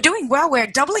we're doing well. We're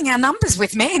doubling our numbers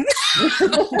with men.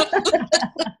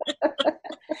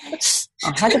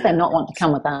 How could they not want to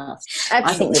come with us?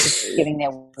 I think they're just giving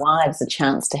their wives a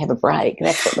chance to have a break.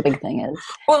 That's what the big thing is.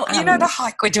 Well, the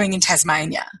hike we're doing in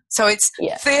Tasmania. So it's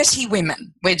 30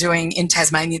 women we're doing in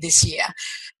Tasmania this year.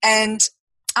 And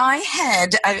I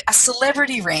had a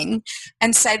celebrity ring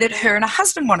and say that her and her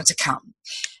husband wanted to come.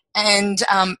 And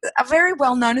a very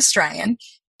well-known Australian,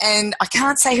 and I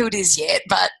can't say who it is yet,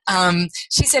 but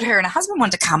she said her and her husband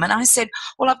wanted to come. And I said,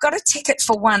 well, I've got a ticket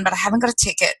for one, but I haven't got a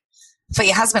ticket for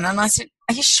your husband. And I said,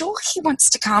 are you sure he wants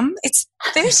to come? It's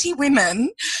 30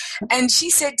 women. And she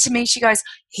said to me, she goes,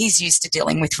 he's used to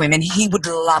dealing with women. He would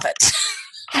love it.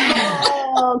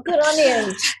 Oh, good on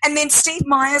him. And then Steve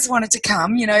Myers wanted to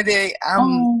come,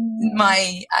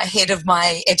 my head of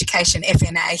my education,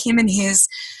 FNA, him and his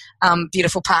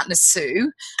beautiful partner,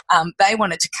 Sue, they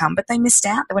wanted to come, but they missed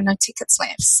out. There were no tickets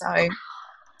left. So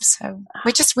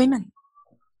we're just women.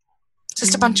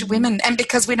 Just a bunch of women. And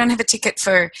because we don't have a ticket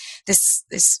for this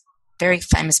very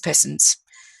famous person's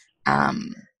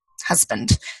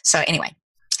husband. So anyway,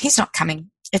 he's not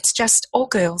coming. It's just all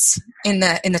girls in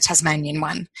the Tasmanian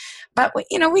one. But we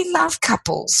love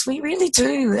couples. We really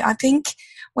do. I think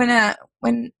when the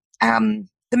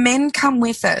men come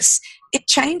with us, it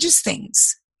changes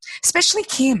things. Especially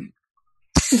Kim.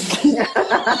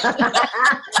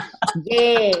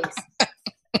 Yes.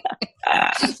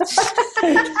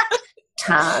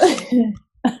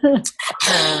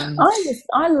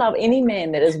 I love any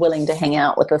man that is willing to hang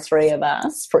out with the 3 of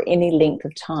us for any length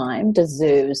of time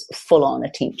deserves full-on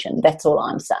attention. That's all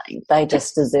I'm saying. They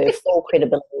just deserve full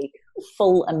credibility,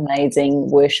 full amazing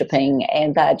worshipping,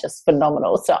 and they're just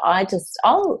phenomenal. So I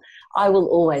will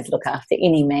always look after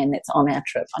any man that's on our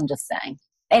trip. I'm just saying.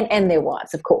 And their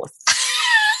wives, of course.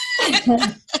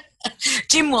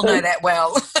 Jim will know that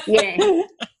well. Yeah.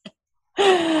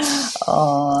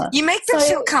 You make them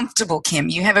feel comfortable, Kim.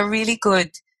 You have a really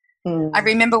good... I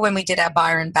remember when we did our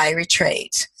Byron Bay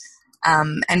retreat,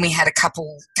 and we had a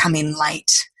couple come in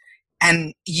late,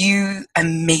 and you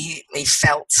immediately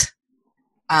felt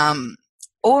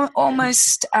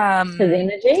almost his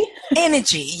energy.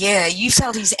 Energy, yeah. You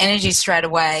felt his energy straight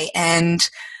away, and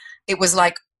it was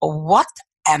like, what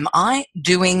am I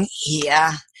doing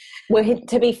here? Well,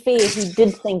 to be fair, he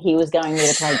did think he was going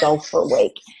there to play golf for a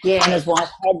week. Yeah. And his wife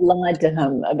had lied to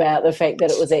him about the fact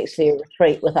that it was actually a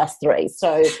retreat with us three.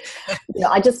 So,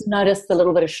 I just noticed a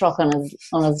little bit of shock on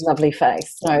his lovely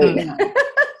face. So,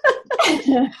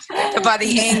 But by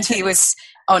the end, he was,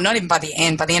 not even by the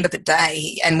end of the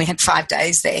day, and we had 5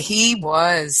 days there, he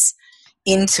was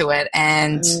into it,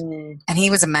 and he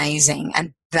was amazing.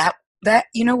 And that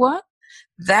you know what?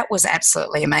 That was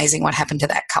absolutely amazing what happened to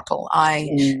that couple.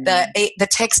 The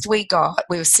text we got,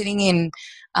 we were sitting in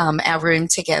our room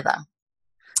together,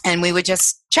 and we were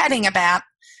just chatting about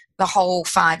the whole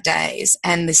 5 days,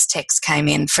 and this text came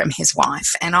in from his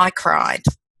wife, and I cried.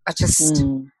 I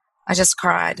just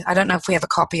cried. I don't know if we have a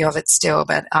copy of it still,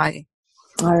 but I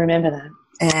remember that.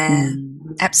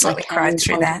 Absolutely cried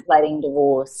through that. Contemplating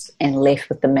divorce and left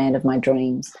with the man of my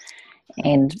dreams.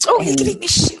 You're giving me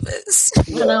shivers.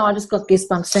 I know, I just got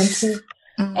goosebumps then too.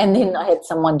 And then I had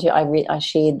someone I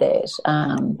shared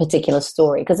that particular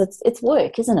story because it's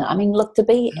work, isn't it? I mean, look, to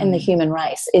be in the human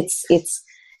race, it's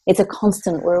a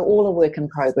constant. We're all a work in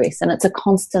progress, and it's a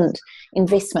constant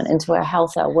investment into our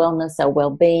health, our wellness, our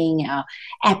well-being, our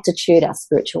aptitude, our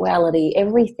spirituality,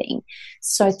 everything.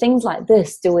 So things like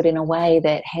this do it in a way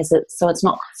that has it so it's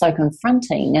not so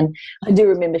confronting. And I do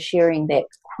remember sharing that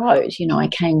quote, I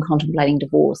came contemplating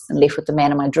divorce and left with the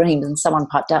man of my dreams, and someone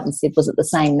piped up and said, was it the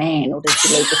same man or did she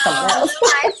leave with someone else?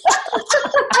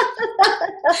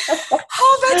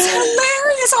 Oh, that's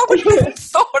hilarious. I wouldn't have even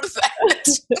thought of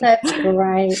that. That's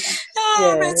great.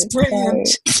 Oh, that's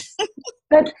brilliant.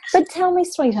 But tell me,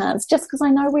 sweethearts, just because I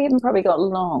know we haven't probably got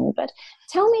long, but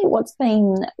tell me what's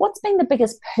been the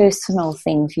biggest personal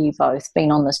thing for you both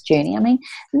being on this journey? I mean,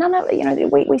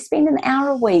 we spend an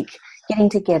hour a week getting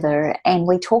together and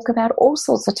we talk about all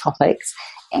sorts of topics,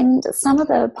 and some of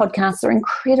the podcasts are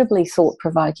incredibly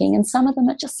thought-provoking and some of them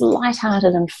are just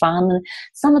lighthearted and fun, and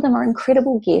some of them are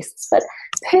incredible guests. But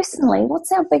personally,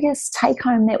 what's our biggest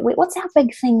take-home what's our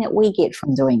big thing that we get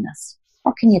from doing this?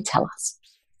 What can you tell us?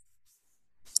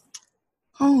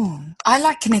 Oh, I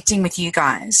like connecting with you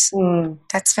guys.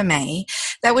 That's for me.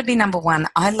 That would be number one.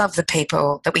 I love the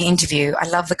people that we interview. I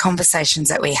love the conversations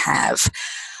that we have.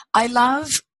 I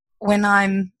love when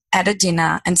I'm at a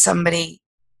dinner and somebody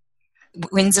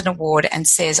wins an award and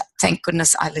says, thank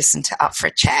goodness I listened to Up for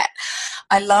a Chat.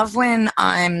 I love when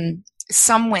I'm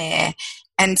somewhere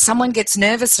and someone gets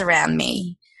nervous around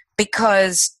me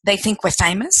because they think we're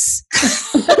famous.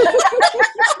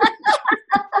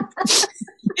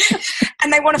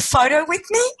 And they want a photo with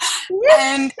me,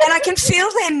 and I can feel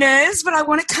their nerves, but I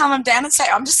want to calm them down and say,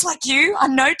 I'm just like you.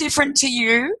 I'm no different to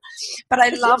you, but I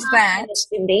love that.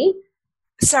 Cindy.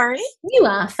 Sorry? You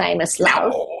are famous,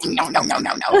 love. No.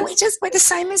 We're the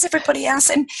same as everybody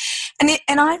else. And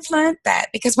I've learned that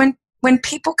because when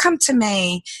people come to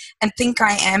me and think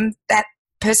I am that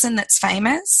person that's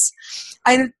famous,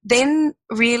 I then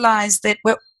realize that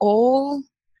we're all,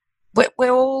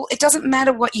 it doesn't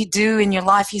matter what you do in your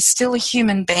life, you're still a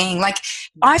human being. Like,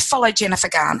 I follow Jennifer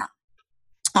Garner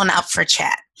on Up for a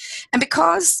Chat. And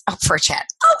because, Up for a Chat,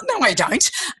 oh, no, I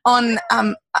don't, on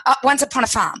Once Upon a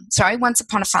Farm,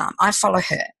 I follow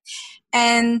her.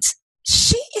 And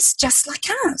she is just like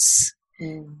us.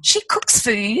 She cooks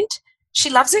food. She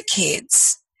loves her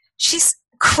kids. She's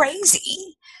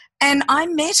crazy. And I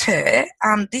met her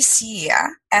this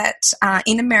year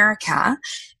in America.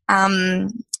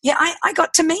 I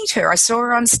got to meet her. I saw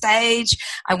her on stage.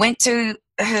 I went to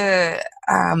her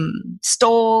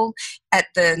stall at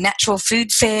the Natural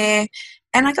Food Fair,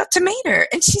 and I got to meet her.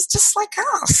 And she's just like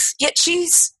us, yet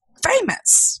she's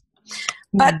famous.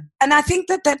 And I think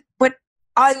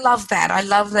I love that. I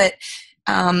love that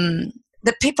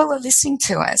that people are listening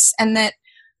to us, and that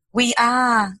we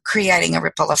are creating a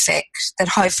ripple effect that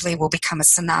hopefully will become a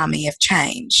tsunami of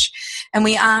change. And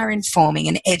we are informing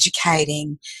and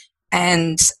educating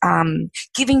and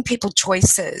giving people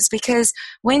choices, because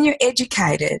when you're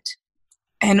educated,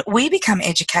 and we become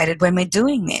educated when we're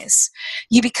doing this,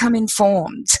 you become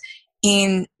informed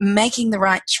in making the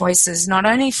right choices, not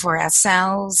only for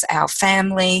ourselves, our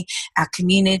family, our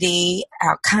community,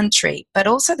 our country, but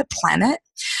also the planet.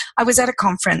 I was at a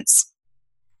conference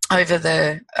over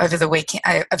the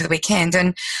weekend,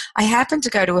 and I happened to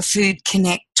go to a Food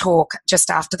Connect talk just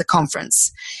after the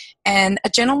conference, and a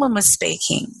gentleman was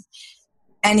speaking.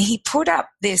 And he put up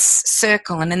this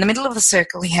circle, and in the middle of the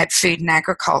circle he had food and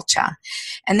agriculture.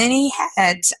 And then he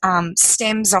had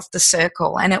stems off the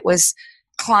circle, and it was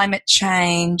climate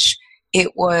change,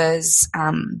 it was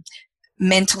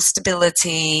mental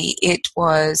stability, it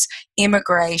was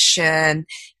immigration,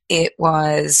 it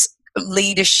was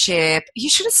leadership. You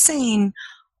should have seen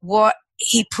what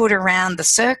he put around the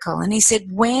circle. And he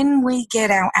said, when we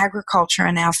get our agriculture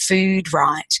and our food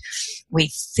right,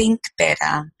 we think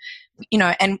better,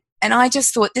 and I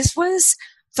just thought this was,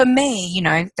 for me,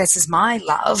 this is my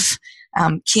love.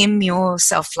 Kim, your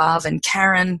self-love, and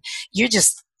Karen, you're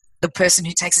just the person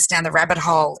who takes us down the rabbit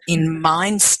hole in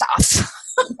mind stuff.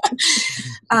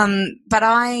 But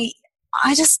I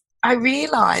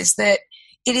realized that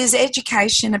it is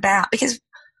education because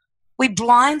we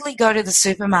blindly go to the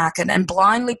supermarket and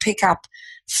blindly pick up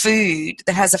food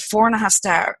that has a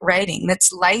 4.5-star rating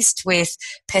that's laced with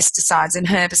pesticides and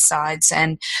herbicides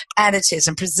and additives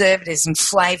and preservatives and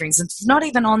flavorings, and it's not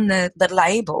even on the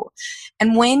label.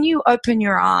 And when you open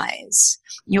your eyes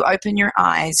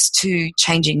to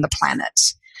changing the planet.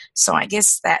 So I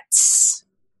guess that's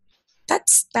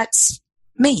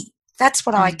me. That's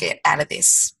what I get out of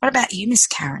this. What about you, Miss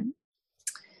Karen?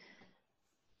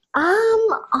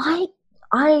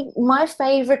 My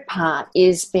favorite part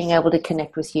is being able to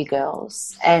connect with you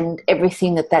girls and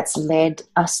everything that's led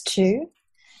us to.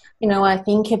 I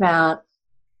think about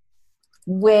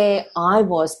where I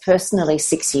was personally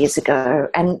 6 years ago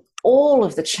and all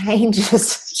of the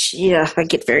changes. Yeah, I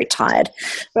get very tired.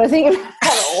 But I think about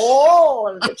all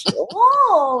of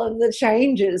the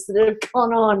changes that have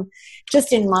gone on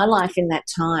just in my life in that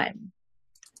time.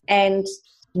 And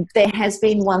there has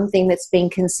been one thing that's been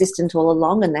consistent all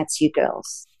along, and that's you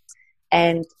girls.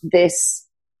 And this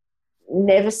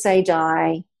never say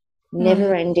die,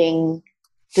 never-ending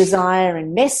desire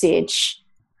and message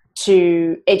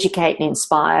to educate and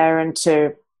inspire and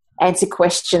to answer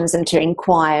questions and to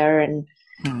inquire and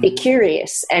be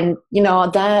curious. And,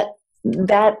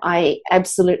 that I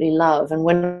absolutely love. And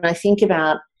when I think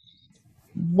about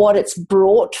what it's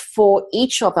brought for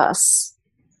each of us,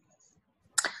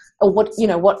 or what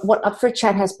Up for a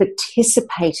Chat has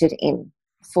participated in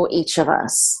for each of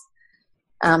us.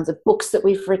 The books that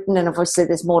we've written, and obviously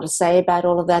there's more to say about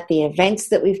all of that, the events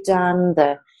that we've done,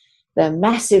 the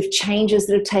massive changes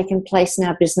that have taken place in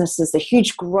our businesses, the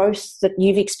huge growth that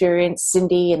you've experienced,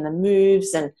 Cindy, and the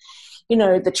moves and,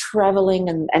 the traveling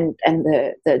and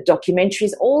the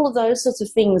documentaries, all of those sorts of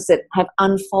things that have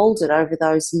unfolded over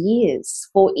those years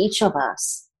for each of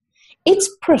us.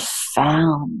 It's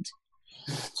profound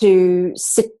to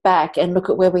sit back and look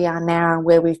at where we are now and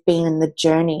where we've been in the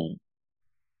journey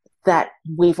that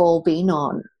we've all been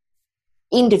on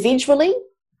individually,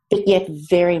 but yet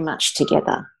very much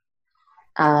together.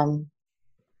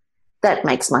 That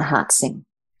makes my heart sing.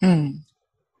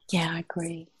 Yeah, I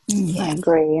agree. Yeah. I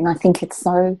agree. And I think it's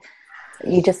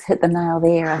you just hit the nail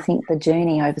there. I think the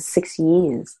journey over 6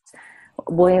 years,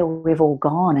 where we've all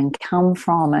gone and come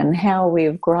from and how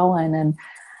we've grown, and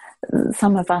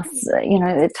some of us,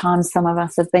 at times some of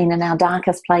us have been in our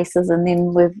darkest places, and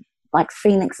then we've, like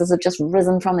phoenixes, have just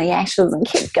risen from the ashes and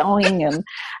kept going. And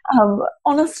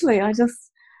honestly,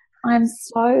 I'm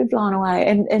so blown away.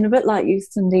 And a bit like you,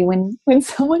 Cindy, when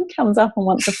someone comes up and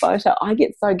wants a photo, I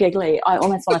get so giggly. I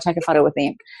almost want to take a photo with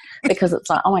them because it's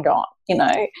like, oh my God, and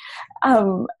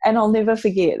I'll never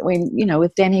forget when,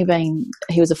 with Danny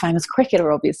he was a famous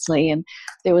cricketer, obviously. And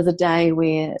there was a day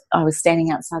where I was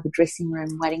standing outside the dressing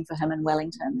room waiting for him in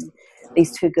Wellington. And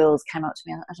these two girls came up to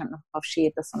me. I don't know if I've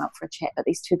shared this one Up for a Chat, but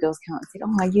these two girls came up and said,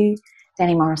 "Oh, are you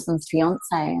Danny Morrison's fiance?"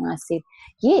 And I said,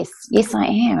 yes, I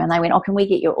am. And they went, "Oh, can we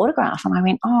get your autograph?" And I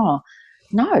went, "Oh,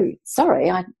 no, sorry,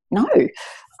 I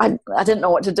didn't know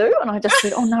what to do." And I just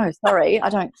said, "Oh no, sorry, I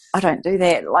don't do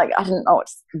that. Like, I didn't know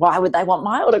why would they want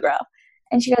my autograph?"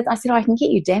 And I said, "I can get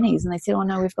you Danny's." And they said, "Oh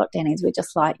no, we've got Danny's, we're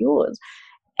just like yours."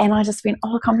 And I just went, "Oh,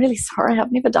 look, I'm really sorry,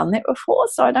 I've never done that before,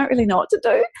 so I don't really know what to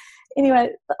do." Anyway,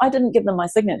 I didn't give them my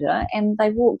signature, and they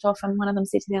walked off, and one of them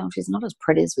said to the other, "She's not as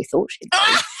pretty as we thought she'd be."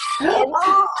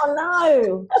 Oh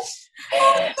no!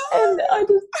 And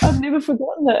I've never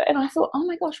forgotten it. And I thought, oh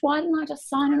my gosh, why didn't I just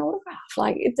sign an autograph?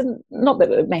 Like, it didn't, not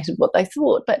that it mattered what they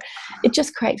thought, but it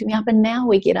just cracked me up. And now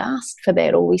we get asked for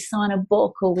that, or we sign a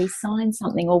book, or we sign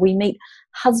something, or we meet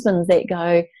husbands that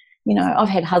go, I've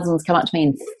had husbands come up to me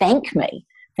and thank me.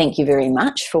 "Thank you very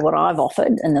much for what I've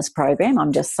offered in this program.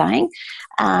 I'm just saying,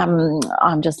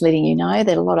 I'm just letting you know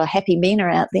that a lot of happy men are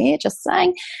out there, just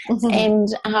saying." And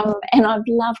I've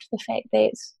loved the fact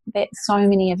that so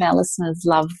many of our listeners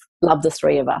love the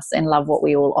three of us and love what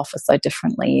we all offer so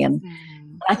differently. And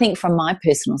I think from my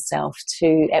personal self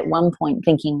to at one point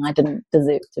thinking I didn't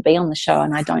deserve to be on the show,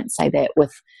 and I don't say that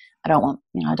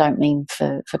I don't mean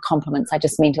for compliments. I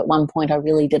just meant at one point I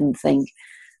really didn't think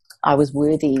I was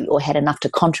worthy or had enough to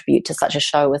contribute to such a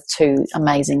show with two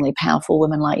amazingly powerful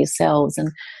women like yourselves,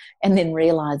 and then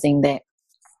realizing that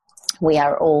we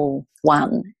are all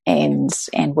one, and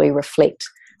we reflect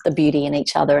the beauty in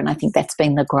each other. And I think that's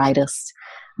been the greatest,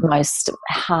 most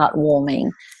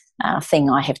heartwarming thing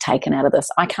I have taken out of this.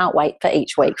 I can't wait for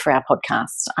each week for our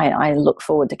podcast. I look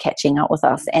forward to catching up with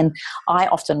us. And I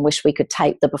often wish we could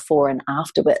tape the before and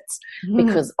after bits,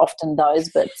 because often those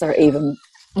bits are even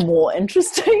more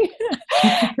interesting.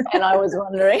 And I was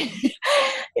wondering,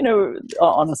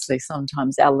 honestly,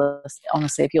 sometimes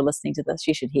honestly, if you're listening to this,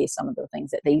 you should hear some of the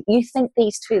things that you think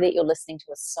these two that you're listening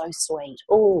to are so sweet.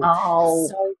 Oh,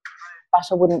 so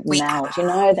butter wouldn't melt,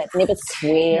 that never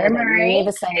swear, Marie,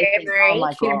 never say anything.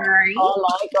 Oh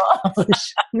my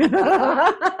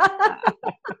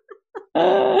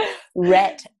gosh.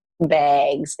 Rat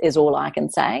bags is all I can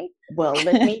say. Well,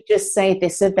 let me just say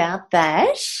this about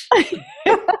that.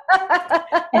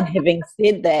 And having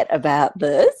said that about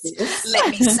this, let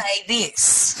me say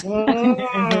this.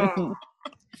 No,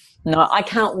 I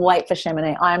can't wait for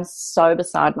Chamonix. I am so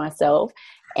beside myself,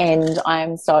 and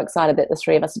I'm so excited that the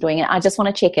three of us are doing it. I just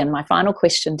want to check in. My final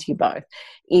question to you both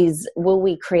is, will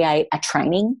we create a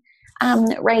training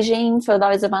regime for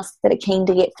those of us that are keen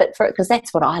to get fit for it? Because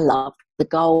that's what I love, the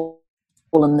goal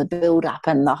and the build up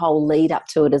and the whole lead up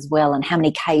to it as well, and how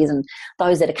many Ks, and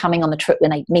those that are coming on the trip when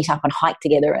they meet up and hike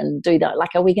together and do that.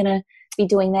 Like, are we going to be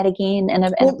doing that again in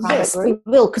a private yes, group?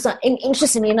 we will, because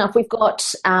interestingly enough, we've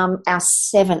got our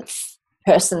seventh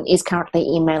person is currently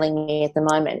emailing me at the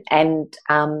moment, and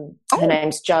her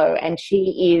name's Jo, and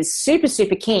she is super,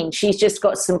 super keen. She's just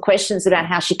got some questions about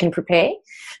how she can prepare.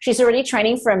 She's already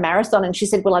training for a marathon, and she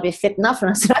said, will I be fit enough?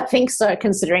 And I said, I think so,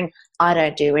 considering I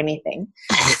don't do anything.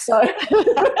 So,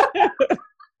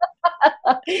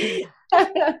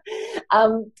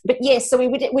 but yes, so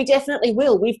we definitely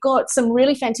will. We've got some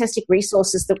really fantastic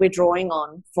resources that we're drawing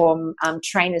on from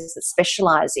trainers that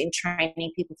specialise in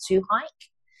training people to hike.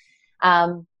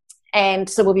 And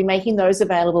so we'll be making those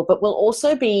available, but we'll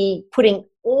also be putting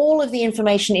all of the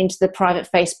information into the private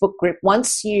Facebook group.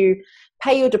 Once you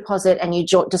pay your deposit and you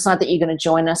decide that you're going to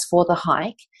join us for the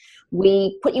hike,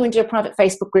 we put you into a private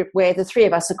Facebook group where the three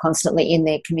of us are constantly in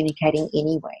there communicating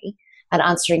anyway and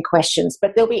answering questions.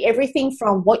 But there'll be everything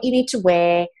from what you need to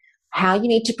wear, how you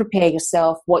need to prepare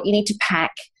yourself, what you need to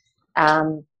pack,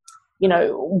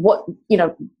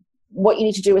 what you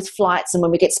need to do with flights, and when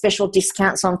we get special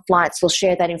discounts on flights, we'll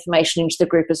share that information into the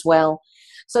group as well.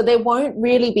 So there won't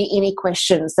really be any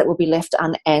questions that will be left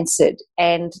unanswered.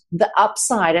 And the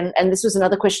upside, and this was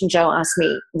another question Jo asked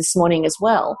me this morning as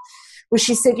well, was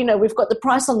she said, we've got the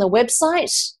price on the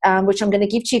website, which I'm going to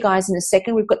give to you guys in a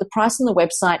second. We've got the price on the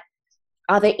website.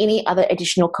 Are there any other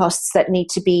additional costs that need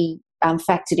to be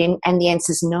factored in? And the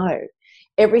answer is no.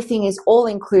 Everything is all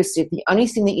inclusive. The only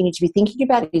thing that you need to be thinking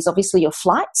about is obviously your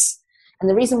flights. And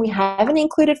the reason we haven't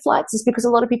included flights is because a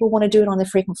lot of people want to do it on their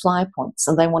frequent flyer points,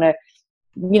 and they want to,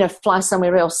 fly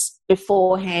somewhere else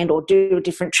beforehand or do a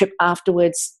different trip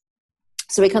afterwards.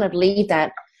 So we kind of leave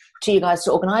that to you guys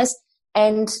to organise.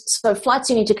 And so flights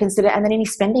you need to consider, and then any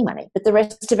spending money. But the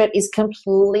rest of it is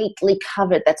completely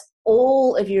covered. That's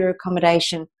all of your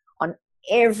accommodation on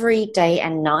every day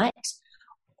and night,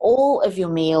 all of your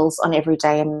meals on every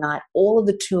day and night, all of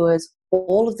the tours,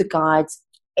 all of the guides,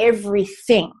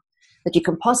 everything that you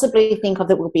can possibly think of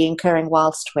that will be incurring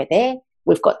whilst we're there,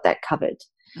 we've got that covered.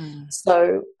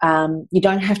 So you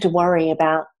don't have to worry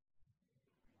about,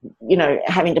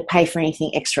 having to pay for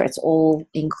anything extra. It's all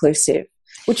inclusive,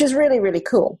 which is really, really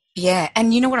cool. Yeah,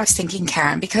 and you know what I was thinking,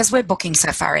 Karen, because we're booking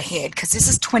so far ahead, because this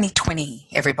is 2020,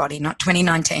 everybody, not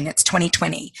 2019, it's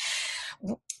 2020.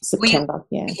 September,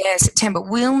 September.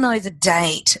 We'll know the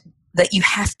date that you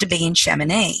have to be in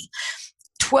Chamonix.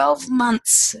 12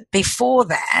 months before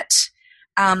that,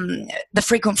 the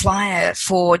frequent flyer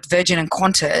for Virgin and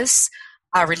Qantas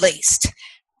are released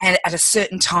and at a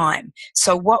certain time.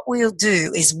 So what we'll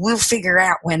do is we'll figure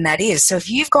out when that is. So if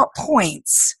you've got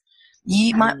points,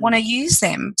 you might want to use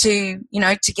them to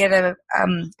get a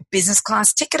business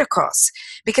class ticket across,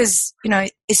 because,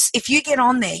 if you get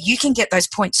on there, you can get those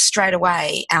points straight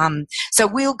away. So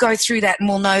we'll go through that and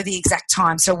we'll know the exact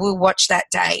time. So we'll watch that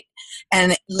date,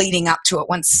 and leading up to it,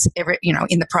 once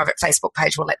in the private Facebook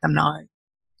page, we'll let them know.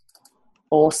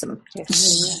 Awesome.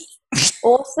 Yes.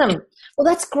 Awesome. Well,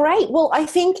 that's great. Well, I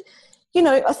think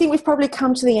we've probably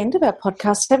come to the end of our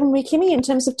podcast, haven't we, Kimmy, in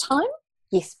terms of time?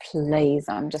 Yes, please.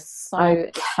 I'm just so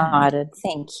excited.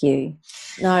 Thank you.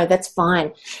 No, that's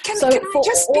fine.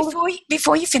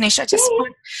 Before you finish, I just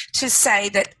want to say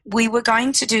that we were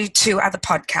going to do 2 other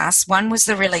podcasts. One was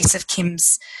the release of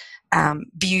Kim's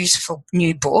beautiful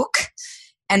new book,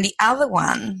 And the other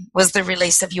one was the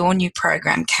release of your new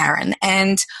program, Karen.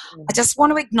 And I just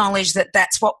want to acknowledge that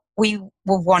that's what we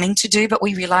were wanting to do, but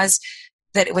we realized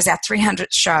that it was our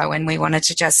 300th show and we wanted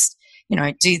to just,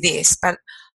 do this. But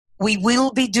we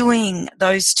will be doing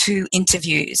those 2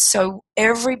 interviews. So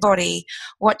everybody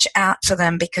watch out for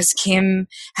them, because Kim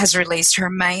has released her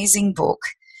amazing book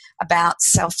about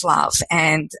self-love,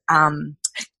 and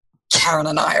Karen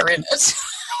and I are in it.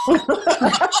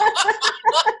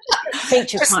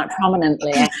 Feature quite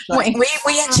prominently, actually.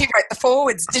 We actually wrote the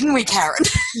forwards, didn't we, Karen?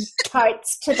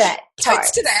 Totes to that.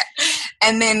 Totes to that.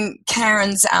 And then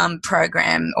Karen's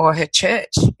program, or her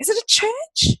church. Is it a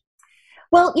church?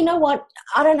 Well, you know what?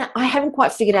 I don't know. I haven't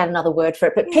quite figured out another word for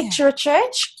it, but picture a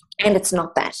church, and it's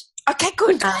not that. Okay,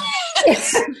 good.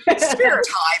 Spirit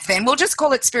Hive, then. We'll just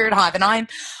call it Spirit Hive. And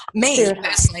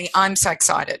personally, I'm so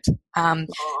excited.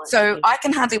 So I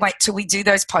can hardly wait till we do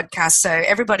those podcasts. So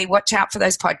everybody watch out for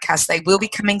those podcasts. They will be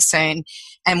coming soon,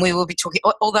 and we will be talking.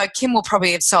 Although Kim will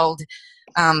probably have sold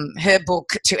her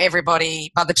book to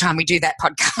everybody by the time we do that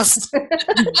podcast.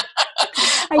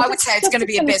 I would say it's going to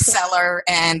be a bestseller,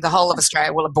 and the whole of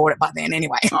Australia will have bought it by then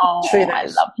anyway. Oh, true that. I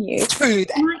love you. True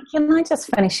that. Can I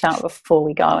just finish up before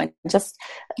we go? And just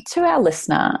to our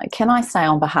listener, can I say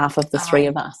on behalf of the 3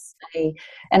 of us,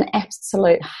 an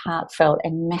absolute heartfelt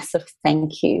and massive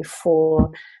thank you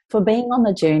for being on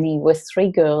the journey with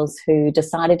 3 girls who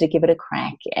decided to give it a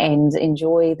crack and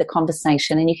enjoy the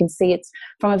conversation. And you can see it's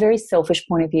from a very selfish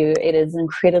point of view, it is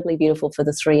incredibly beautiful for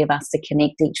the 3 of us to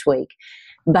connect each week.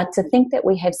 But to think that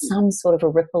we have some sort of a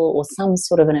ripple or some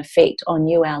sort of an effect on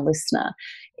you, our listener,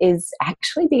 is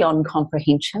actually beyond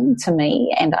comprehension to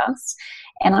me and us.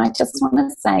 And I just want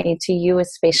to say to you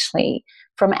especially,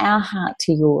 from our heart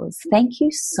to yours, thank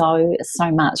you so, so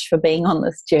much for being on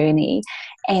this journey.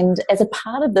 And as a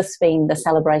part of this being the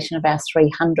celebration of our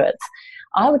 300th,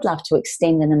 I would love to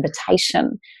extend an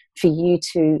invitation for you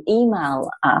to email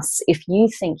us if you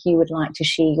think you would like to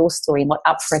share your story and what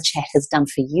Up for a Chat has done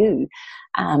for you.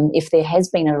 If there has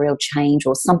been a real change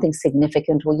or something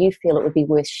significant, or you feel it would be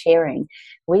worth sharing,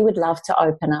 we would love to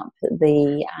open up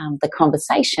the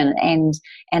conversation and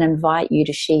invite you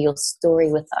to share your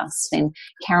story with us. And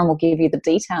Karen will give you the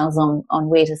details on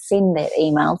where to send that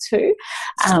email to.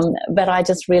 But I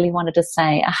just really wanted to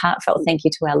say a heartfelt thank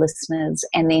you to our listeners,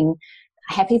 and then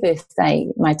happy birthday,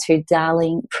 my 2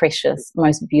 darling, precious,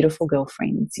 most beautiful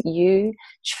girlfriends. You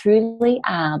truly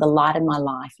are the light in my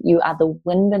life. You are the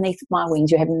wind beneath my wings.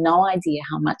 You have no idea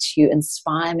how much you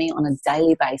inspire me on a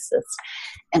daily basis.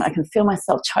 And I can feel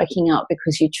myself choking up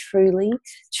because you truly,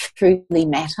 truly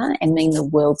matter and mean the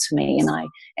world to me. And I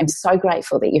am so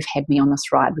grateful that you've had me on this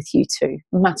ride with you too.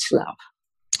 Much love.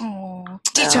 Oh,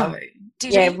 ditto.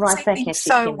 Yeah, right back at you,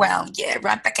 so Kim. well. Yeah,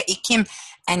 right back at you, Kim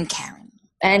and Karen.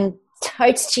 And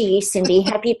totes to you, Cindy.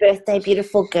 Happy birthday,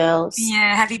 beautiful girls.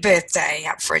 Yeah, happy birthday,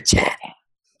 Up for a Chat.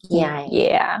 Yay.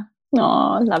 Yeah.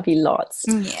 Oh, love you lots.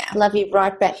 Yeah. Love you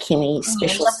right back, Kimmy.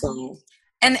 Special song.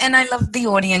 And I love the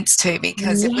audience too,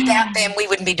 because without them we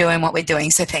wouldn't be doing what we're doing.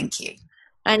 So thank you.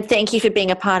 And thank you for being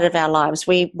a part of our lives.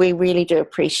 We really do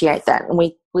appreciate that. And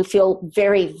we feel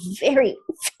very, very,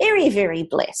 very, very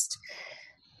blessed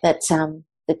that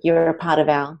that you're a part of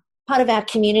our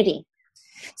community.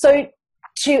 So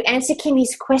to answer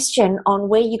Kimmy's question on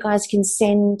where you guys can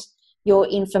send your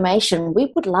information,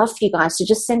 we would love for you guys to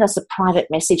just send us a private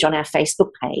message on our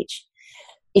Facebook page.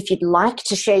 If you'd like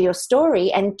to share your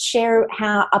story and share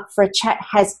how Up for a Chat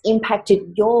has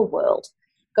impacted your world,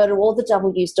 go to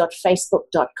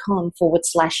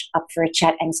allthews.facebook.com/Up for a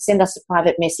Chat and send us a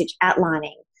private message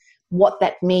outlining what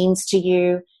that means to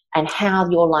you and how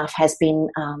your life has been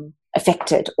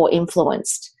affected or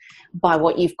influenced by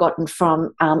what you've gotten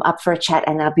from Up for a Chat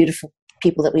and our beautiful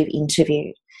people that we've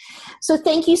interviewed. So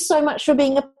thank you so much for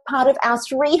being a part of our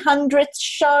 300th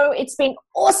show. It's been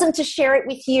awesome to share it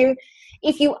with you.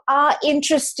 If you are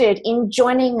interested in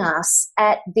joining us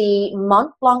at the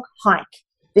Mont Blanc hike,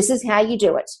 this is how you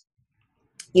do it.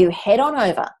 You head on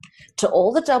over to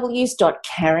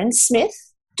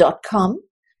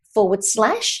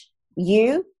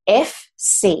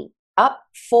allthews.karensmith.com/UFC, Up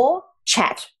for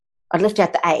Chat. I left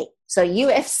out the A. So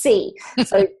UFC.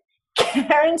 So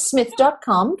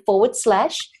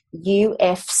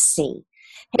karensmith.com/UFC.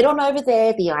 Head on over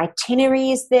there. The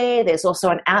itinerary is there. There's also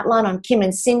an outline on Kim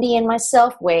and Cindy and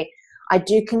myself, where I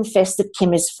do confess that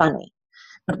Kim is funny.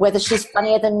 But whether she's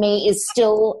funnier than me is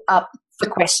still up for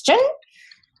question.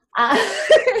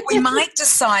 We might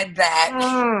decide that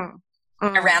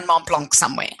around Mont Blanc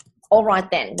somewhere. All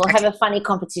right then. We'll have a funny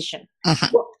competition.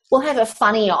 Mm-hmm. We'll have a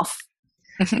funny off.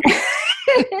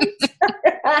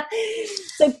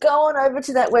 So go on over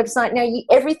to that website. Now,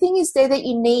 everything is there that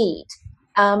you need.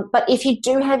 But if you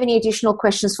do have any additional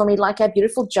questions for me, like our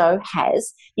beautiful Jo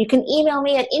has, you can email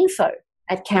me at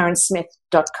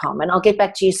info@karensmith.com, and I'll get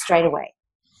back to you straight away.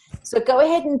 So go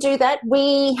ahead and do that.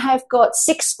 We have got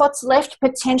 6 spots left,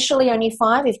 potentially only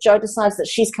 5 if Jo decides that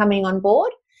she's coming on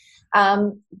board.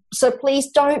 So please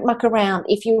don't muck around.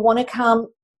 If you want to come,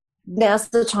 now's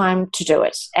the time to do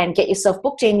it and get yourself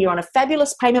booked in. You're on a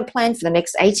fabulous payment plan for the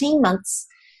next 18 months.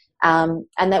 And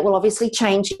that will obviously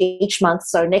change each month.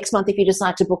 So next month, if you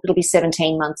decide to book, it'll be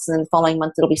 17 months, and then the following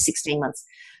month, it'll be 16 months.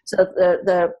 So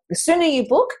the sooner you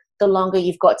book, the longer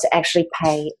you've got to actually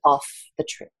pay off the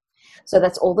trip. So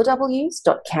that's all the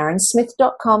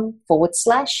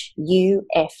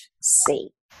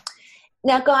w's.karensmith.com/UFC.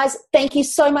 Now, guys, thank you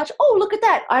so much. Oh, look at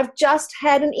that. I've just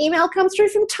had an email come through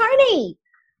from Tony.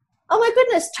 Oh, my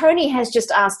goodness. Tony has just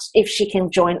asked if she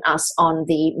can join us on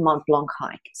the Mont Blanc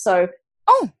hike. So,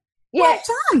 yeah. Well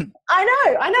done. I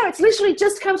know. It's literally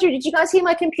just come through. Did you guys hear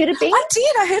my computer beep? I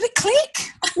did. I heard it click.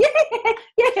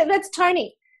 Yeah, that's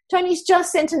Tony. Tony's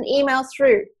just sent an email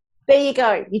through. There you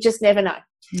go. You just never know.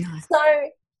 Nice. So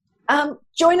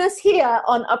join us here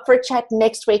on Up for a Chat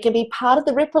next week and be part of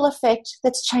the ripple effect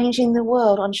that's changing the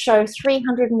world on show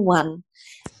 301.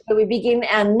 So we begin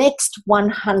our next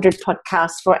 100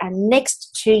 podcasts for our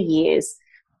next 2 years.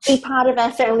 Be part of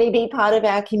our family, be part of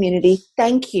our community.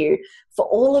 Thank you for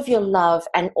all of your love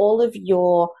and all of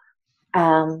your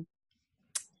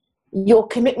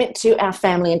commitment to our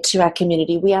family and to our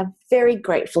community. We are very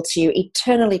grateful to you,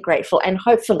 eternally grateful, and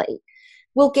hopefully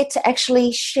we'll get to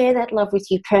actually share that love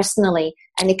with you personally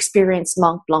and experience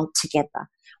Mont Blanc together.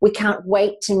 We can't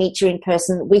wait to meet you in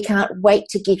person. We can't wait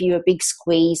to give you a big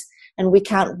squeeze, and we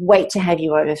can't wait to have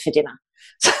you over for dinner.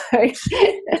 So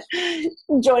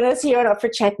join us here on Up for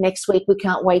Chat next week. We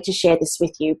can't wait to share this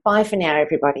with you. Bye for now,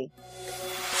 everybody.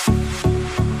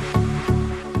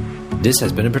 This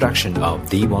has been a production of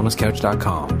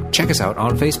TheWellnessCouch.com. Check us out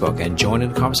on Facebook and join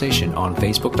in the conversation on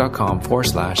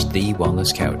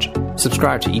Facebook.com/TheWellnessCouch.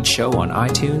 Subscribe to each show on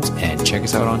iTunes and check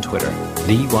us out on Twitter.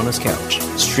 The Wellness Couch,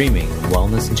 streaming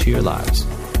wellness into your lives.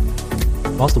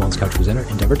 Whilst the Wellness Couch presenter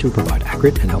endeavor to provide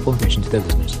accurate and helpful information to their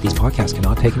listeners, these podcasts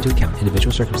cannot take into account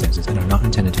individual circumstances and are not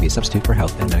intended to be a substitute for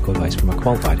health and medical advice from a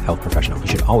qualified health professional. You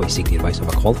should always seek the advice of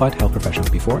a qualified health professional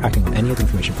before acting on any of the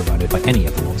information provided by any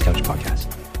of the Wellness Couch podcasts.